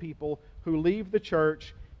seen people who leave the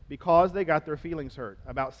church because they got their feelings hurt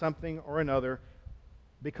about something or another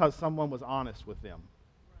because someone was honest with them.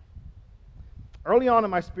 Early on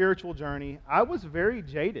in my spiritual journey, I was very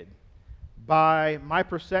jaded by my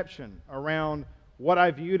perception around what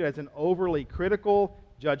I viewed as an overly critical,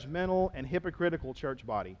 judgmental, and hypocritical church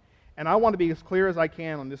body. And I want to be as clear as I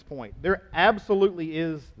can on this point. There absolutely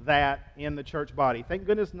is that in the church body. Thank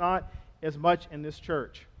goodness not as much in this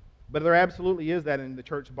church, but there absolutely is that in the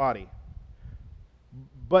church body.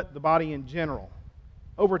 But the body in general.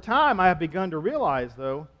 Over time, I have begun to realize,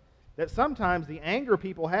 though, that sometimes the anger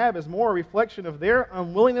people have is more a reflection of their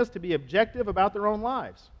unwillingness to be objective about their own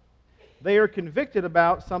lives. They are convicted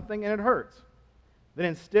about something and it hurts. Then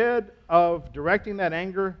instead of directing that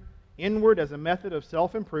anger inward as a method of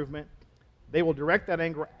self-improvement, they will direct that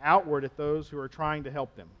anger outward at those who are trying to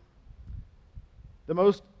help them.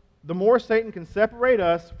 The more Satan can separate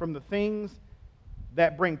us from the things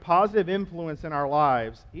that bring positive influence in our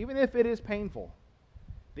lives, even if it is painful,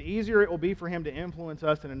 the easier it will be for him to influence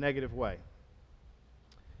us in a negative way.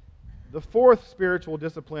 The fourth spiritual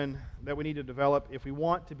discipline that we need to develop if we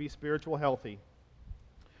want to be spiritual healthy,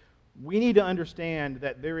 we need to understand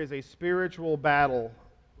that there is a spiritual battle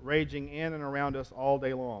raging in and around us all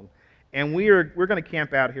day long. And we're going to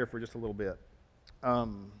camp out here for just a little bit.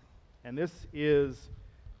 And this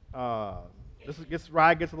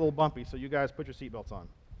ride gets a little bumpy, so you guys put your seatbelts on.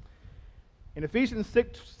 In Ephesians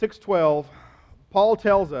 6:12, Paul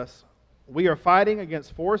tells us we are fighting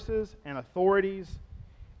against forces and authorities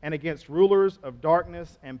and against rulers of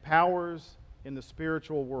darkness and powers in the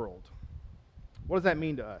spiritual world. What does that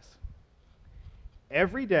mean to us?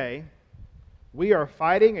 Every day, we are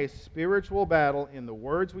fighting a spiritual battle in the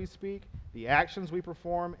words we speak, the actions we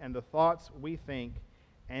perform, and the thoughts we think,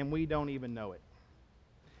 and we don't even know it.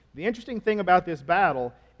 The interesting thing about this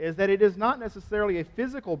battle is that it is not necessarily a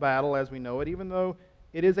physical battle as we know it, even though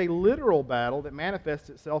it is a literal battle that manifests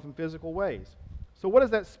itself in physical ways. So what does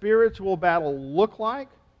that spiritual battle look like?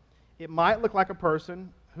 It might look like a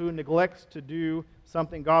person who neglects to do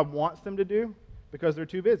something God wants them to do because they're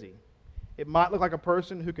too busy. It might look like a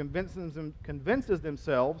person who convinces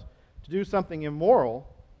themselves to do something immoral,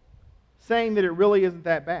 saying that it really isn't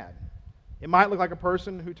that bad. It might look like a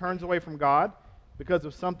person who turns away from God because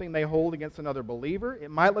of something they hold against another believer. It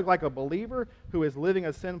might look like a believer who is living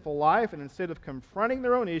a sinful life, and instead of confronting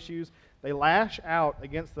their own issues, they lash out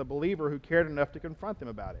against the believer who cared enough to confront them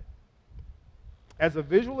about it. As a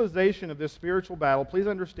visualization of this spiritual battle, please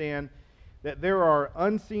understand that there are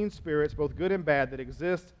unseen spirits, both good and bad, that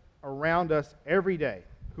exist around us every day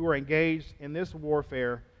who are engaged in this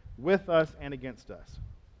warfare with us and against us.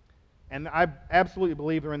 And I absolutely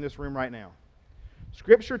believe they're in this room right now.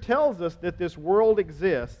 Scripture tells us that this world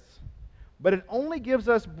exists, but it only gives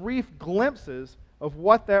us brief glimpses of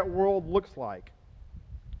what that world looks like.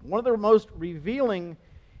 One of the most revealing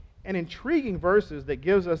and intriguing verses that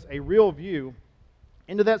gives us a real view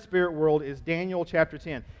into that spirit world is Daniel chapter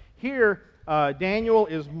 10. Here, Daniel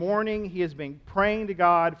is mourning. He has been praying to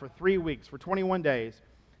God for 3 weeks, for 21 days.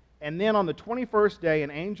 And then on the 21st day,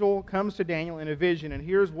 an angel comes to Daniel in a vision, and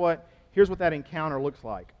here's what that encounter looks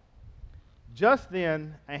like. Just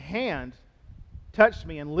then, a hand touched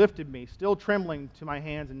me and lifted me, still trembling, to my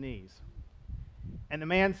hands and knees. And the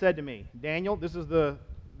man said to me, Daniel, this is the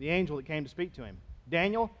angel that came to speak to him.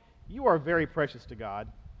 Daniel, you are very precious to God.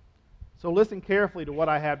 So listen carefully to what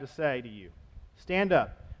I have to say to you. Stand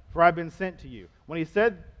up, for I've been sent to you. When he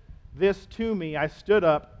said this to me, I stood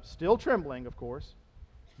up, still trembling, of course.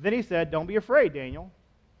 Then he said, don't be afraid, Daniel.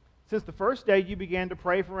 Since the first day you began to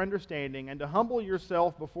pray for understanding and to humble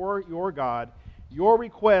yourself before your God, your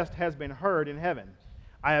request has been heard in heaven.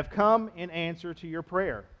 I have come in answer to your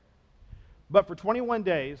prayer. But for 21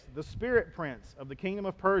 days, the spirit prince of the kingdom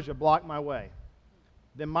of Persia blocked my way.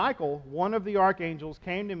 Then Michael, one of the archangels,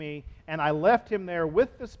 came to me, and I left him there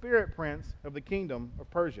with the spirit prince of the kingdom of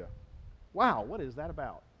Persia. Wow, what is that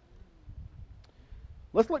about?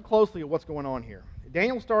 Let's look closely at what's going on here.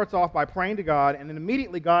 Daniel starts off by praying to God, and then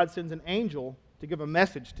immediately God sends an angel to give a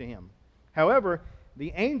message to him. However,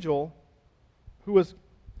 the angel who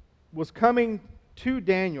was coming to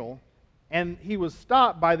Daniel, and he was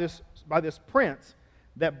stopped by this prince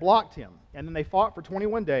that blocked him. And then they fought for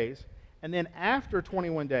 21 days. And then after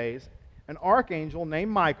 21 days, an archangel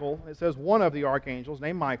named Michael, it says one of the archangels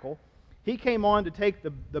named Michael, He came on to take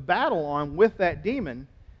the battle on with that demon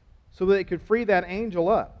so that it could free that angel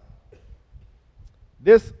up.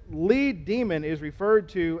 This lead demon is referred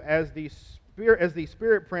to as the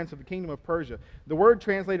spirit prince of the kingdom of Persia. The word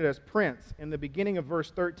translated as prince in the beginning of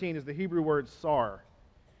verse 13 is the Hebrew word sar.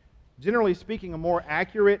 Generally speaking, a more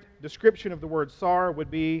accurate description of the word sar would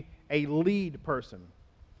be a lead person.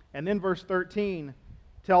 And then verse 13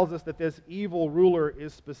 tells us that this evil ruler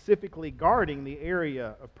is specifically guarding the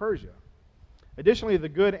area of Persia. Additionally, the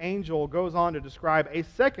good angel goes on to describe a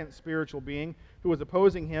second spiritual being who was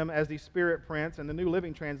opposing him as the spirit prince, and the New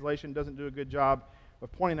Living Translation doesn't do a good job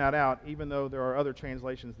of pointing that out, even though there are other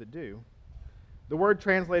translations that do. The word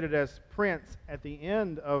translated as prince at the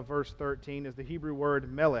end of verse 13 is the Hebrew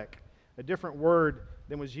word melech, a different word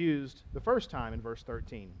than was used the first time in verse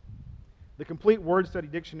 13. The Complete Word Study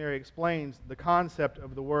Dictionary explains the concept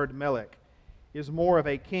of the word melech is more of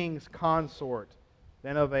a king's consort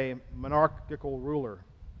than of a monarchical ruler.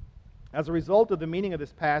 As a result of the meaning of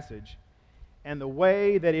this passage and the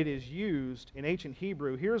way that it is used in ancient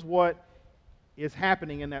Hebrew, here's what is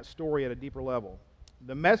happening in that story at a deeper level.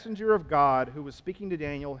 The messenger of God who was speaking to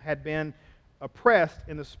Daniel had been oppressed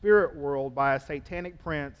in the spirit world by a satanic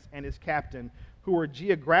prince and his captain who were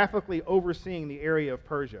geographically overseeing the area of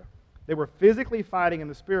Persia. They were physically fighting in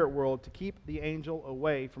the spirit world to keep the angel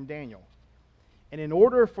away from Daniel. And in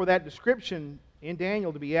order for that description in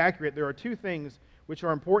Daniel to be accurate, there are two things which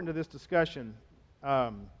are important to this discussion.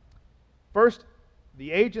 First,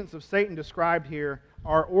 the agents of Satan described here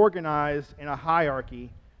are organized in a hierarchy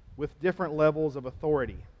with different levels of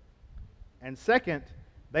authority. And second,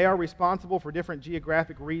 they are responsible for different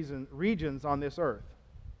geographic regions on this earth.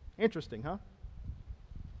 Interesting, huh?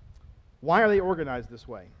 Why are they organized this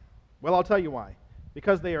way? Well, I'll tell you why.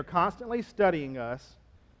 Because they are constantly studying us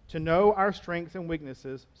to know our strengths and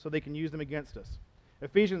weaknesses so they can use them against us.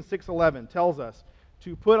 Ephesians 6:11 tells us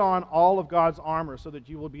to put on all of God's armor so that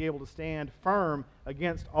you will be able to stand firm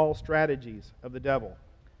against all strategies of the devil.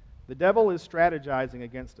 The devil is strategizing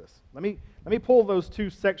against us. Let me pull those two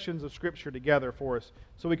sections of Scripture together for us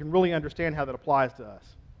so we can really understand how that applies to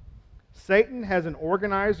us. Satan has an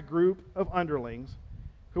organized group of underlings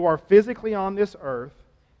who are physically on this earth,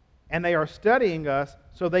 and they are studying us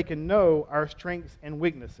so they can know our strengths and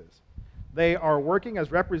weaknesses. They are working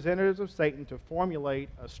as representatives of Satan to formulate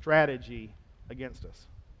a strategy against us.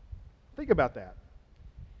 Think about that.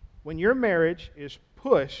 When your marriage is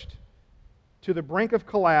pushed to the brink of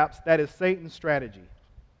collapse, that is Satan's strategy.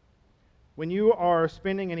 When you are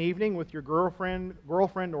spending an evening with your girlfriend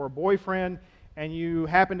or boyfriend, and you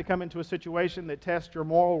happen to come into a situation that tests your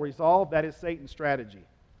moral resolve, that is Satan's strategy.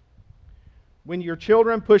 When your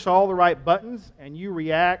children push all the right buttons and you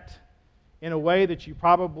react in a way that you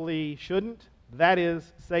probably shouldn't, that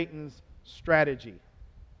is Satan's strategy.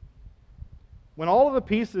 When all of the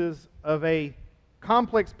pieces of a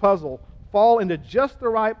complex puzzle fall into just the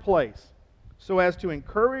right place so as to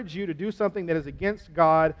encourage you to do something that is against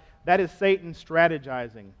God, that is Satan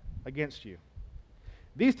strategizing against you.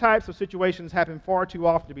 These types of situations happen far too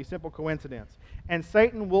often to be simple coincidence, and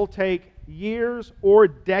Satan will take years or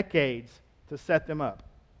decades to set them up.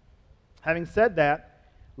 Having said that,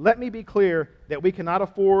 let me be clear that we cannot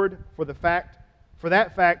afford for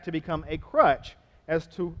that fact to become a crutch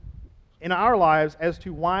in our lives as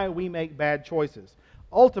to why we make bad choices.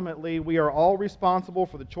 Ultimately, we are all responsible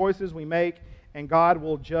for the choices we make, and God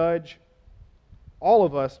will judge all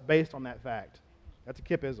of us based on that fact. That's a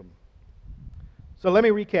Kipism. So let me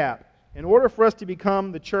recap. In order for us to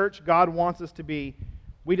become the church God wants us to be,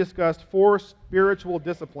 we discussed 4 spiritual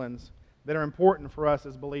disciplines that are important for us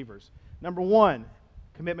as believers. Number 1,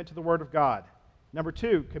 commitment to the Word of God. Number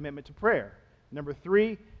 2, commitment to prayer. Number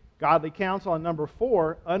 3, godly counsel. And number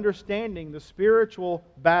 4, understanding the spiritual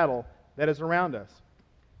battle that is around us.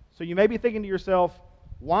 So you may be thinking to yourself,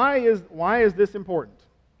 why is this important?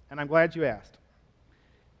 And I'm glad you asked.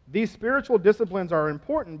 These spiritual disciplines are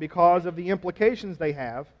important because of the implications they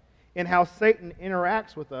have in how Satan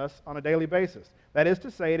interacts with us on a daily basis. That is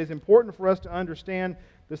to say, it is important for us to understand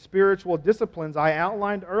the spiritual disciplines I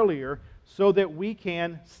outlined earlier so that we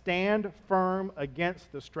can stand firm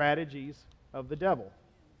against the strategies of the devil.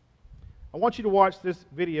 I want you to watch this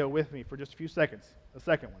video with me for just a few seconds, a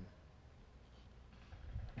second one.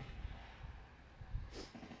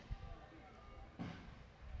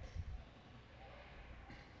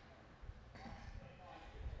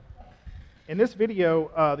 In this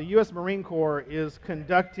video, the U.S. Marine Corps is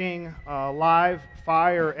conducting live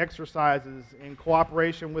fire exercises in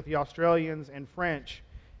cooperation with the Australians and French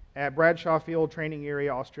at Bradshaw Field Training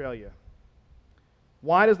Area, Australia.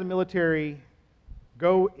 Why does the military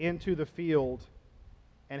go into the field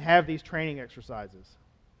and have these training exercises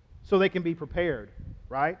so they can be prepared,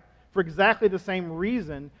 right? For exactly the same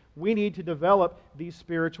reason, we need to develop these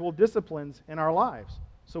spiritual disciplines in our lives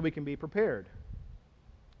so we can be prepared.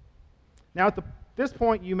 Now, at this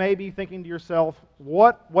point, you may be thinking to yourself,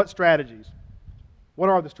 what strategies? What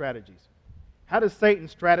are the strategies? How does Satan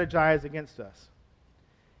strategize against us?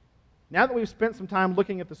 Now that we've spent some time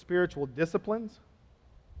looking at the spiritual disciplines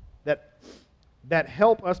that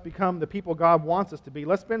help us become the people God wants us to be,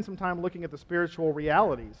 let's spend some time looking at the spiritual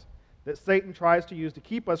realities that Satan tries to use to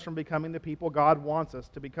keep us from becoming the people God wants us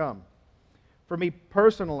to become. For me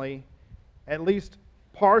personally, at least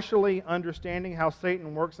partially understanding how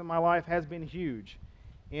Satan works in my life has been huge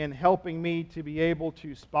in helping me to be able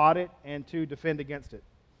to spot it and to defend against it.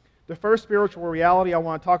 The first spiritual reality I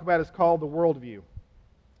want to talk about is called the worldview.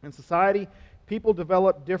 In society, people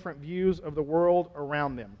develop different views of the world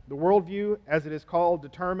around them. The worldview, as it is called,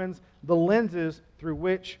 determines the lenses through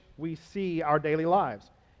which we see our daily lives.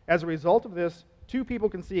 As a result of this, two people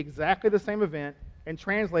can see exactly the same event and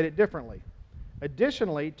translate it differently.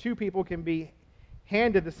 Additionally, two people can be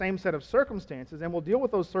handed the same set of circumstances and will deal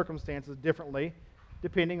with those circumstances differently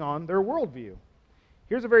depending on their worldview.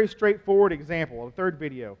 Here's a very straightforward example, a third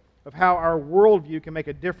video, of how our worldview can make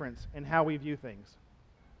a difference in how we view things.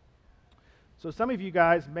 So some of you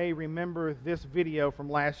guys may remember this video from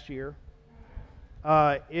last year.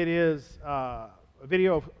 It is a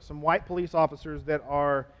video of some white police officers that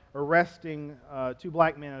are arresting two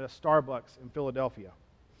black men at a Starbucks in Philadelphia.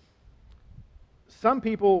 Some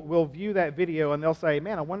people will view that video and they'll say,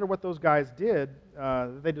 man, I wonder what those guys did.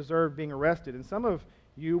 They deserve being arrested. And some of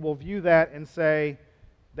you will view that and say,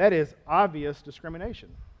 that is obvious discrimination.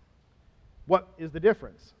 What is the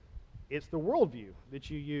difference? It's the worldview that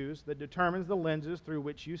you use that determines the lenses through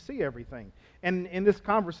which you see everything. And in this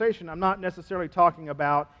conversation, I'm not necessarily talking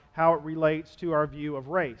about how it relates to our view of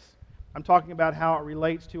race. I'm talking about how it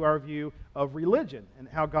relates to our view of religion and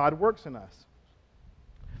how God works in us.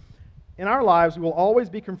 In our lives, we will always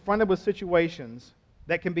be confronted with situations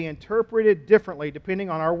that can be interpreted differently depending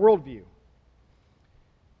on our worldview.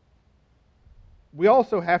 We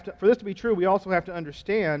also have to, for this to be true, we also have to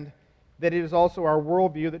understand that it is also our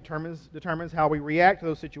worldview that determines how we react to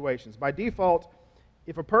those situations. By default,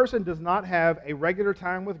 if a person does not have a regular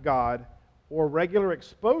time with God or regular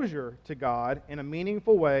exposure to God in a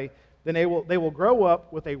meaningful way, then they will grow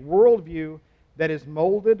up with a worldview that is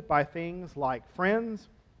molded by things like friends,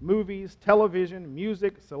 movies, television,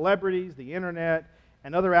 music, celebrities, the internet,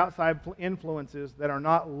 and other outside influences that are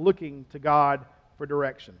not looking to God for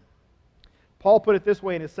direction. Paul put it this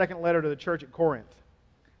way in his second letter to the church at Corinth.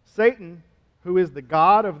 Satan, who is the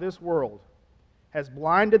god of this world, has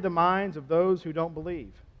blinded the minds of those who don't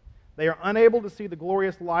believe. They are unable to see the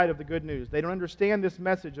glorious light of the good news. They don't understand this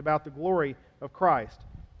message about the glory of Christ,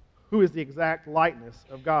 who is the exact likeness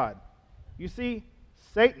of God. You see,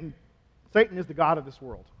 Satan is the god of this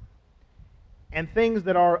world. And things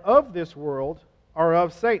that are of this world are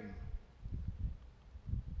of Satan.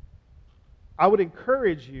 I would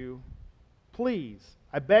encourage you, please,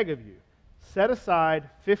 I beg of you, set aside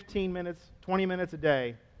 15 minutes, 20 minutes a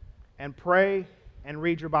day and pray and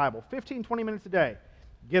read your Bible. 15, 20 minutes a day.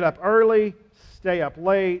 Get up early, stay up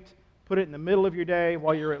late, put it in the middle of your day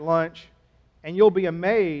while you're at lunch, and you'll be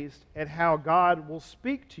amazed at how God will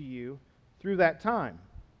speak to you through that time.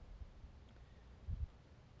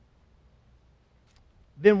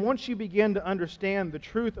 Then once you begin to understand the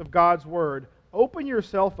truth of God's Word, open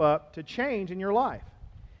yourself up to change in your life.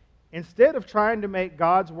 Instead of trying to make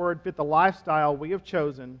God's Word fit the lifestyle we have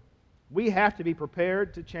chosen, we have to be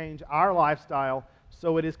prepared to change our lifestyle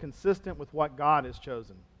so it is consistent with what God has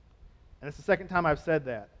chosen. And it's the second time I've said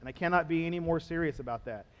that, and I cannot be any more serious about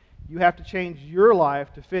that. You have to change your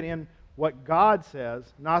life to fit in what God says,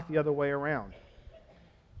 not the other way around.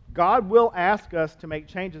 God will ask us to make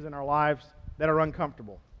changes in our lives that are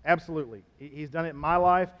uncomfortable. Absolutely. He's done it in my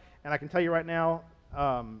life, and I can tell you right now,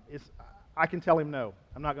 I can tell him no.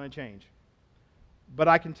 I'm not going to change. But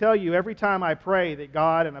I can tell you every time I pray that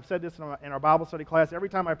God, and I've said this in our Bible study class, every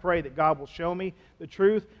time I pray that God will show me the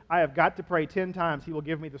truth, I have got to pray 10 times He will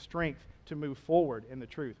give me the strength to move forward in the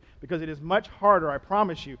truth. Because it is much harder, I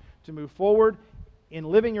promise you, to move forward in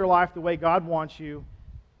living your life the way God wants you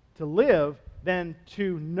to live than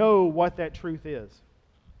to know what that truth is.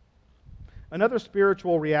 Another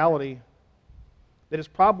spiritual reality that is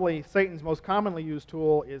probably Satan's most commonly used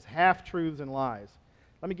tool is half-truths and lies.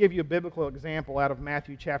 Let me give you a biblical example out of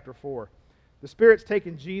Matthew chapter 4. The Spirit's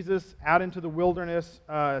taken Jesus out into the wilderness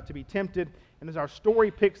to be tempted, and as our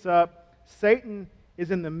story picks up, Satan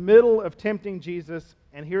is in the middle of tempting Jesus,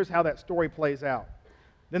 and here's how that story plays out.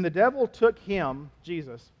 Then the devil took him,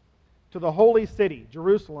 Jesus, to the holy city,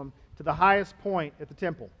 Jerusalem, to the highest point at the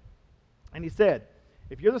temple. And he said,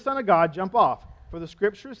 "If you're the Son of God, jump off, for the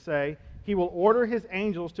Scriptures say he will order his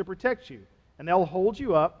angels to protect you, and they'll hold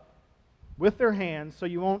you up with their hands so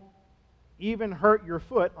you won't even hurt your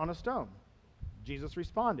foot on a stone." Jesus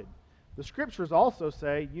responded, "The Scriptures also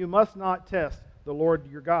say you must not test the Lord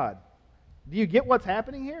your God." Do you get what's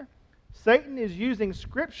happening here? Satan is using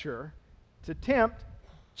Scripture to tempt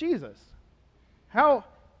Jesus. How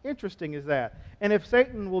interesting is that? And if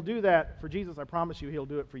Satan will do that for Jesus, I promise you he'll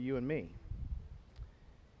do it for you and me.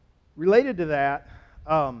 Related to that,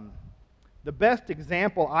 the best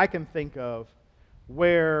example I can think of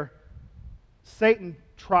where Satan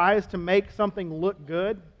tries to make something look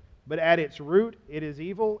good, but at its root it is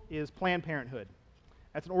evil, is Planned Parenthood.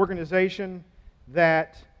 That's an organization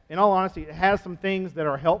that, in all honesty, it has some things that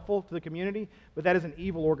are helpful to the community, but that is an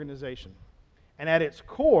evil organization. And at its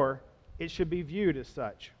core, it should be viewed as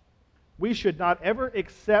such. We should not ever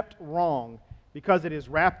accept wrong because it is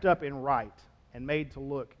wrapped up in right and made to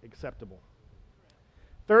look acceptable.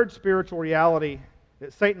 Third spiritual reality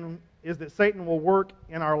that Satan will work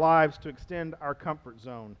in our lives to extend our comfort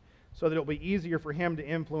zone so that it will be easier for him to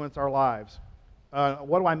influence our lives.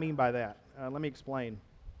 What do I mean by that? Let me explain.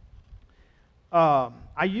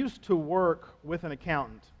 I used to work with an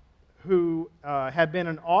accountant who had been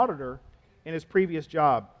an auditor in his previous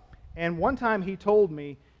job. And one time he told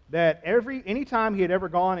me that any time he had ever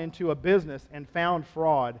gone into a business and found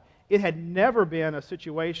fraud, it had never been a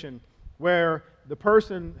situation where the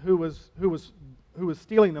person who was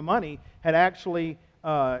stealing the money had actually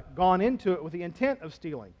gone into it with the intent of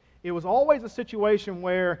stealing. It was always a situation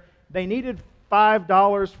where they needed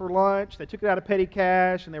 $5 for lunch, they took it out of petty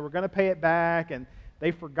cash, and they were going to pay it back, and they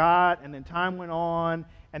forgot, and then time went on,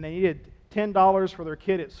 and they needed $10 for their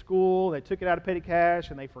kid at school, they took it out of petty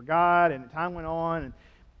cash, and they forgot, and time went on, and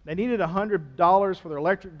they needed $100 for their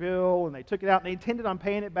electric bill, and they took it out, and they intended on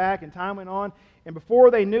paying it back, and time went on, and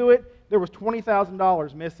before they knew it, there was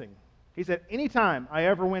 $20,000 missing. He said, anytime I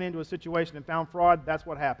ever went into a situation and found fraud, that's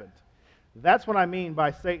what happened. That's what I mean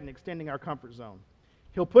by Satan extending our comfort zone.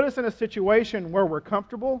 He'll put us in a situation where we're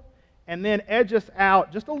comfortable, and then edge us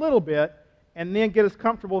out just a little bit, and then get us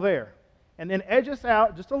comfortable there. And then edge us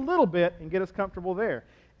out just a little bit and get us comfortable there.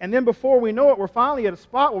 And then before we know it, we're finally at a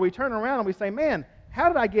spot where we turn around and we say, man, how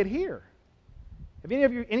did I get here? Have any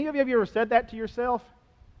of you ever said that to yourself?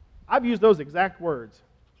 I've used those exact words.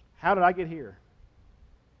 How did I get here?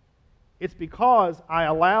 It's because I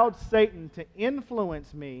allowed Satan to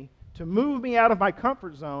influence me, to move me out of my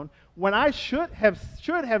comfort zone, when I should have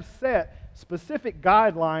set specific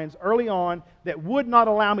guidelines early on that would not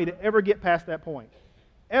allow me to ever get past that point.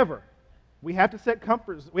 Ever. We have to set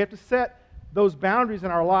we have to set those boundaries in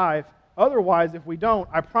our life. Otherwise, if we don't,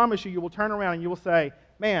 I promise you will turn around and you will say,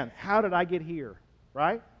 man, how did I get here?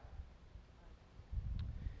 Right?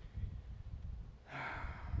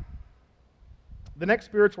 The next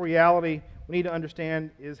spiritual reality we need to understand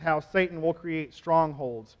is how Satan will create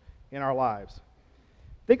strongholds in our lives.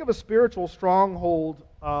 Think of a spiritual stronghold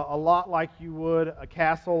a lot like you would a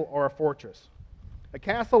castle or a fortress. A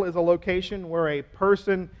castle is a location where a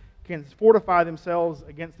person can fortify themselves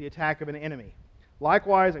against the attack of an enemy.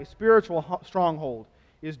 Likewise, a spiritual stronghold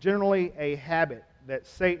is generally a habit that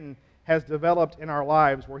Satan has developed in our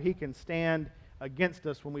lives where he can stand against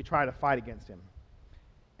us when we try to fight against him.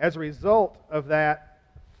 As a result of that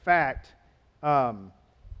fact,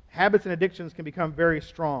 habits and addictions can become very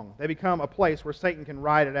strong. They become a place where Satan can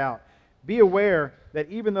ride it out. Be aware that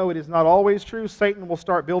even though it is not always true, Satan will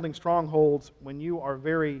start building strongholds when you are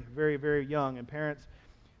very, very, very young. And parents,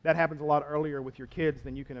 that happens a lot earlier with your kids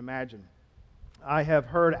than you can imagine. I have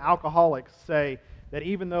heard alcoholics say that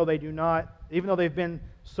even though they've been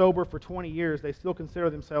sober for 20 years, they still consider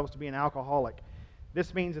themselves to be an alcoholic.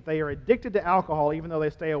 This means that they are addicted to alcohol even though they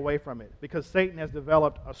stay away from it, because Satan has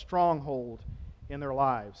developed a stronghold in their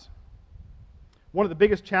lives. One of the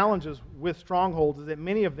biggest challenges with strongholds is that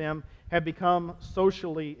many of them have become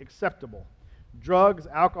socially acceptable. Drugs,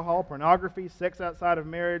 alcohol, pornography, sex outside of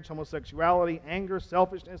marriage, homosexuality, anger,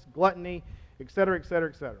 selfishness, gluttony, etc., etc.,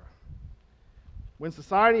 etc. When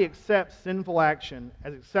society accepts sinful action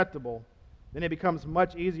as acceptable, then it becomes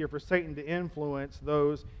much easier for Satan to influence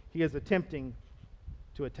those he is attempting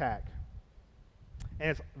to attack.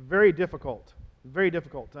 And it's very difficult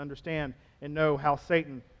to understand and know how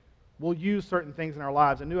Satan will use certain things in our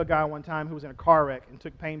lives. I knew a guy one time who was in a car wreck and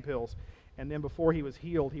took pain pills, and then before he was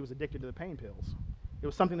healed, he was addicted to the pain pills. It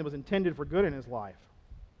was something that was intended for good in his life.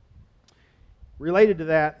 Related to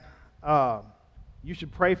that, you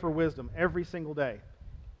should pray for wisdom every single day.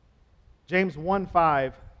 James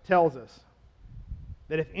 1:5 tells us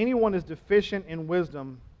that if anyone is deficient in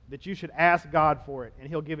wisdom, that you should ask God for it, and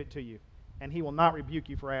He'll give it to you, and He will not rebuke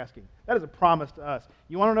you for asking. That is a promise to us.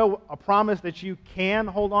 You want to know a promise that you can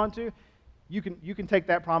hold on to? You can take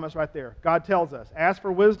that promise right there. God tells us, ask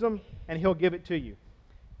for wisdom, and He'll give it to you.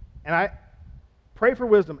 And I pray for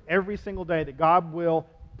wisdom every single day, that God will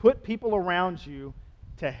put people around you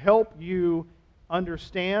to help you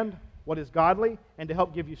understand what is godly and to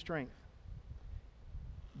help give you strength.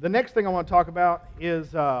 The next thing I want to talk about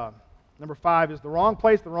is, number 5, is the wrong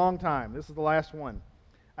place, the wrong time. This is the last one.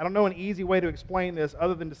 I don't know an easy way to explain this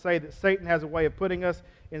other than to say that Satan has a way of putting us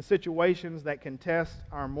in situations that can test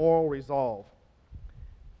our moral resolve.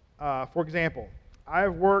 For example, I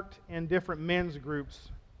have worked in different men's groups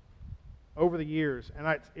over the years,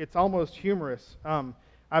 and it's almost humorous.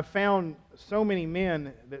 I've found so many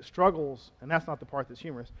men that struggles, and that's not the part that's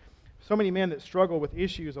humorous, so many men that struggle with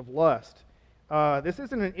issues of lust. This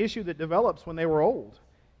isn't an issue that develops when they were old.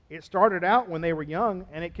 It started out when they were young,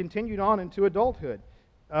 and it continued on into adulthood.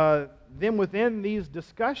 Then within these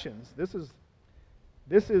discussions, this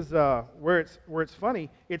is where it's funny.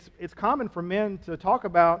 It's common for men to talk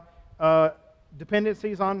about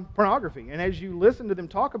dependencies on pornography, and as you listen to them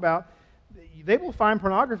talk about, they will find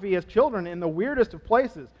pornography as children in the weirdest of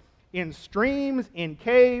places, in streams, in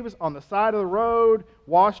caves, on the side of the road,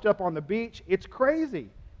 washed up on the beach. It's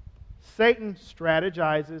crazy. Satan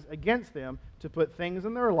strategizes against them to put things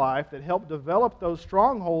in their life that help develop those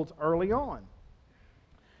strongholds early on.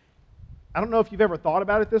 I don't know if you've ever thought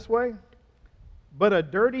about it this way, but a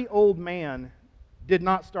dirty old man did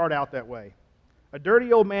not start out that way. A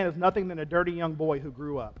dirty old man is nothing than a dirty young boy who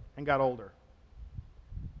grew up and got older.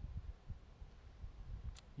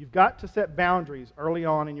 You've got to set boundaries early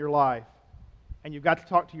on in your life, and you've got to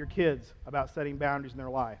talk to your kids about setting boundaries in their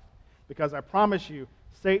life, because I promise you,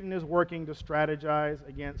 Satan is working to strategize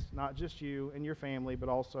against not just you and your family, but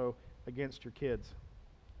also against your kids.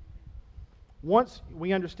 Once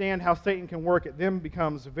we understand how Satan can work, it then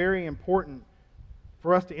becomes very important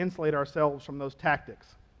for us to insulate ourselves from those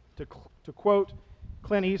tactics. To quote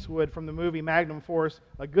Clint Eastwood from the movie Magnum Force,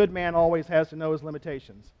 a good man always has to know his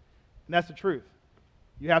limitations. And that's the truth.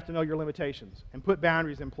 You have to know your limitations and put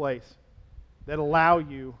boundaries in place that allow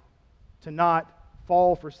you to not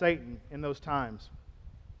fall for Satan in those times.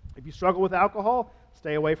 If you struggle with alcohol,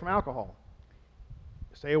 stay away from alcohol.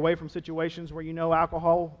 Stay away from situations where you know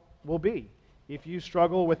alcohol will be. If you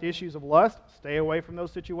struggle with issues of lust, stay away from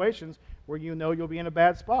those situations where you know you'll be in a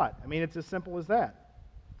bad spot. I mean, it's as simple as that.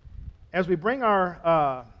 As we bring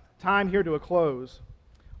our time here to a close,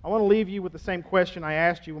 I want to leave you with the same question I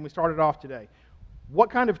asked you when we started off today. What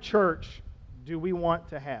kind of church do we want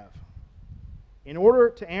to have? In order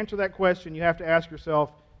to answer that question, you have to ask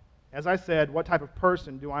yourself, as I said, what type of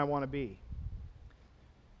person do I want to be?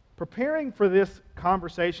 Preparing for this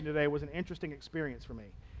conversation today was an interesting experience for me.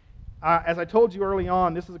 As I told you early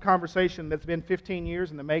on, this is a conversation that's been 15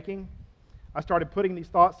 years in the making. I started putting these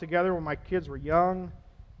thoughts together when my kids were young,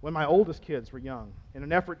 when my oldest kids were young, in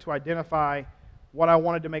an effort to identify what I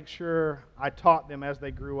wanted to make sure I taught them as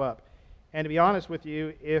they grew up. And to be honest with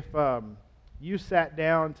you, if you sat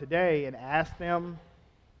down today and asked them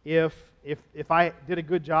if I did a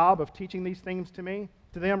good job of teaching these things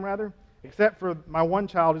to them, except for my one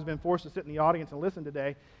child who's been forced to sit in the audience and listen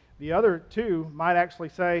today, the other two might actually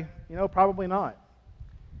say, probably not.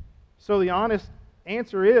 So the honest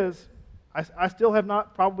answer is, I still have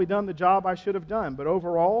not probably done the job I should have done, but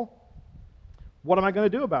overall, what am I going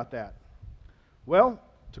to do about that? Well,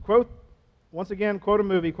 to quote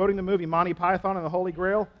quoting the movie Monty Python and the Holy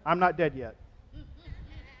Grail, I'm not dead yet.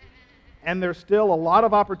 And there's still a lot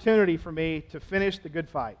of opportunity for me to finish the good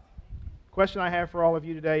fight. The question I have for all of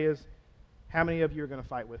you today is, how many of you are going to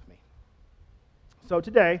fight with me? So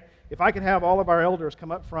today, if I could have all of our elders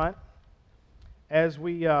come up front as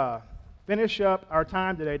we finish up our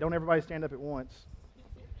time today. Don't everybody stand up at once.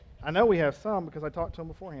 I know we have some because I talked to them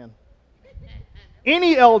beforehand.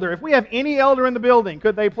 Any elder, if we have any elder in the building,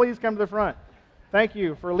 could they please come to the front? Thank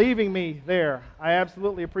you for leaving me there. I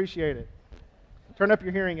absolutely appreciate it. Turn up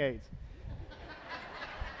your hearing aids.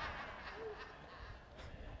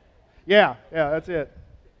 Yeah, that's it.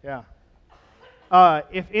 Yeah.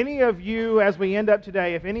 If any of you, as we end up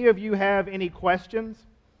today, if any of you have any questions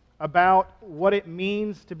about what it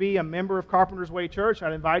means to be a member of Carpenter's Way Church,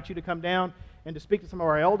 I'd invite you to come down and to speak to some of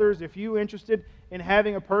our elders. If you're interested in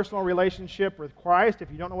having a personal relationship with Christ,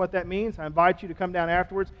 if you don't know what that means, I invite you to come down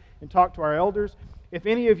afterwards and talk to our elders. If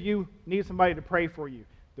any of you need somebody to pray for you,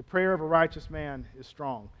 the prayer of a righteous man is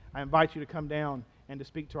strong. I invite you to come down and to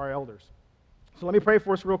speak to our elders. So let me pray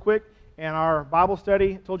for us real quick, And our Bible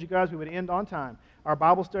study, I told you guys we would end on time. Our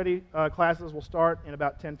Bible study classes will start in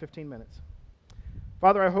about 10, 15 minutes.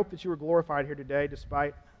 Father, I hope that you were glorified here today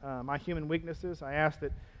despite my human weaknesses. I ask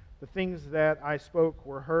that the things that I spoke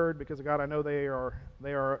were heard because, God, I know they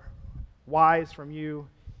are wise from you,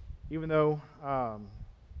 even though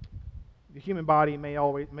the human body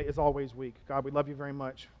is always weak. God, we love you very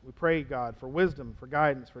much. We pray, God, for wisdom, for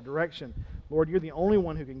guidance, for direction. Lord, you're the only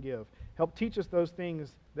one who can give. Help teach us those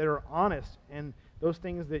things that are honest and those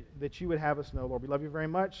things that you would have us know, Lord. We love you very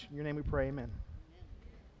much. In your name we pray, amen.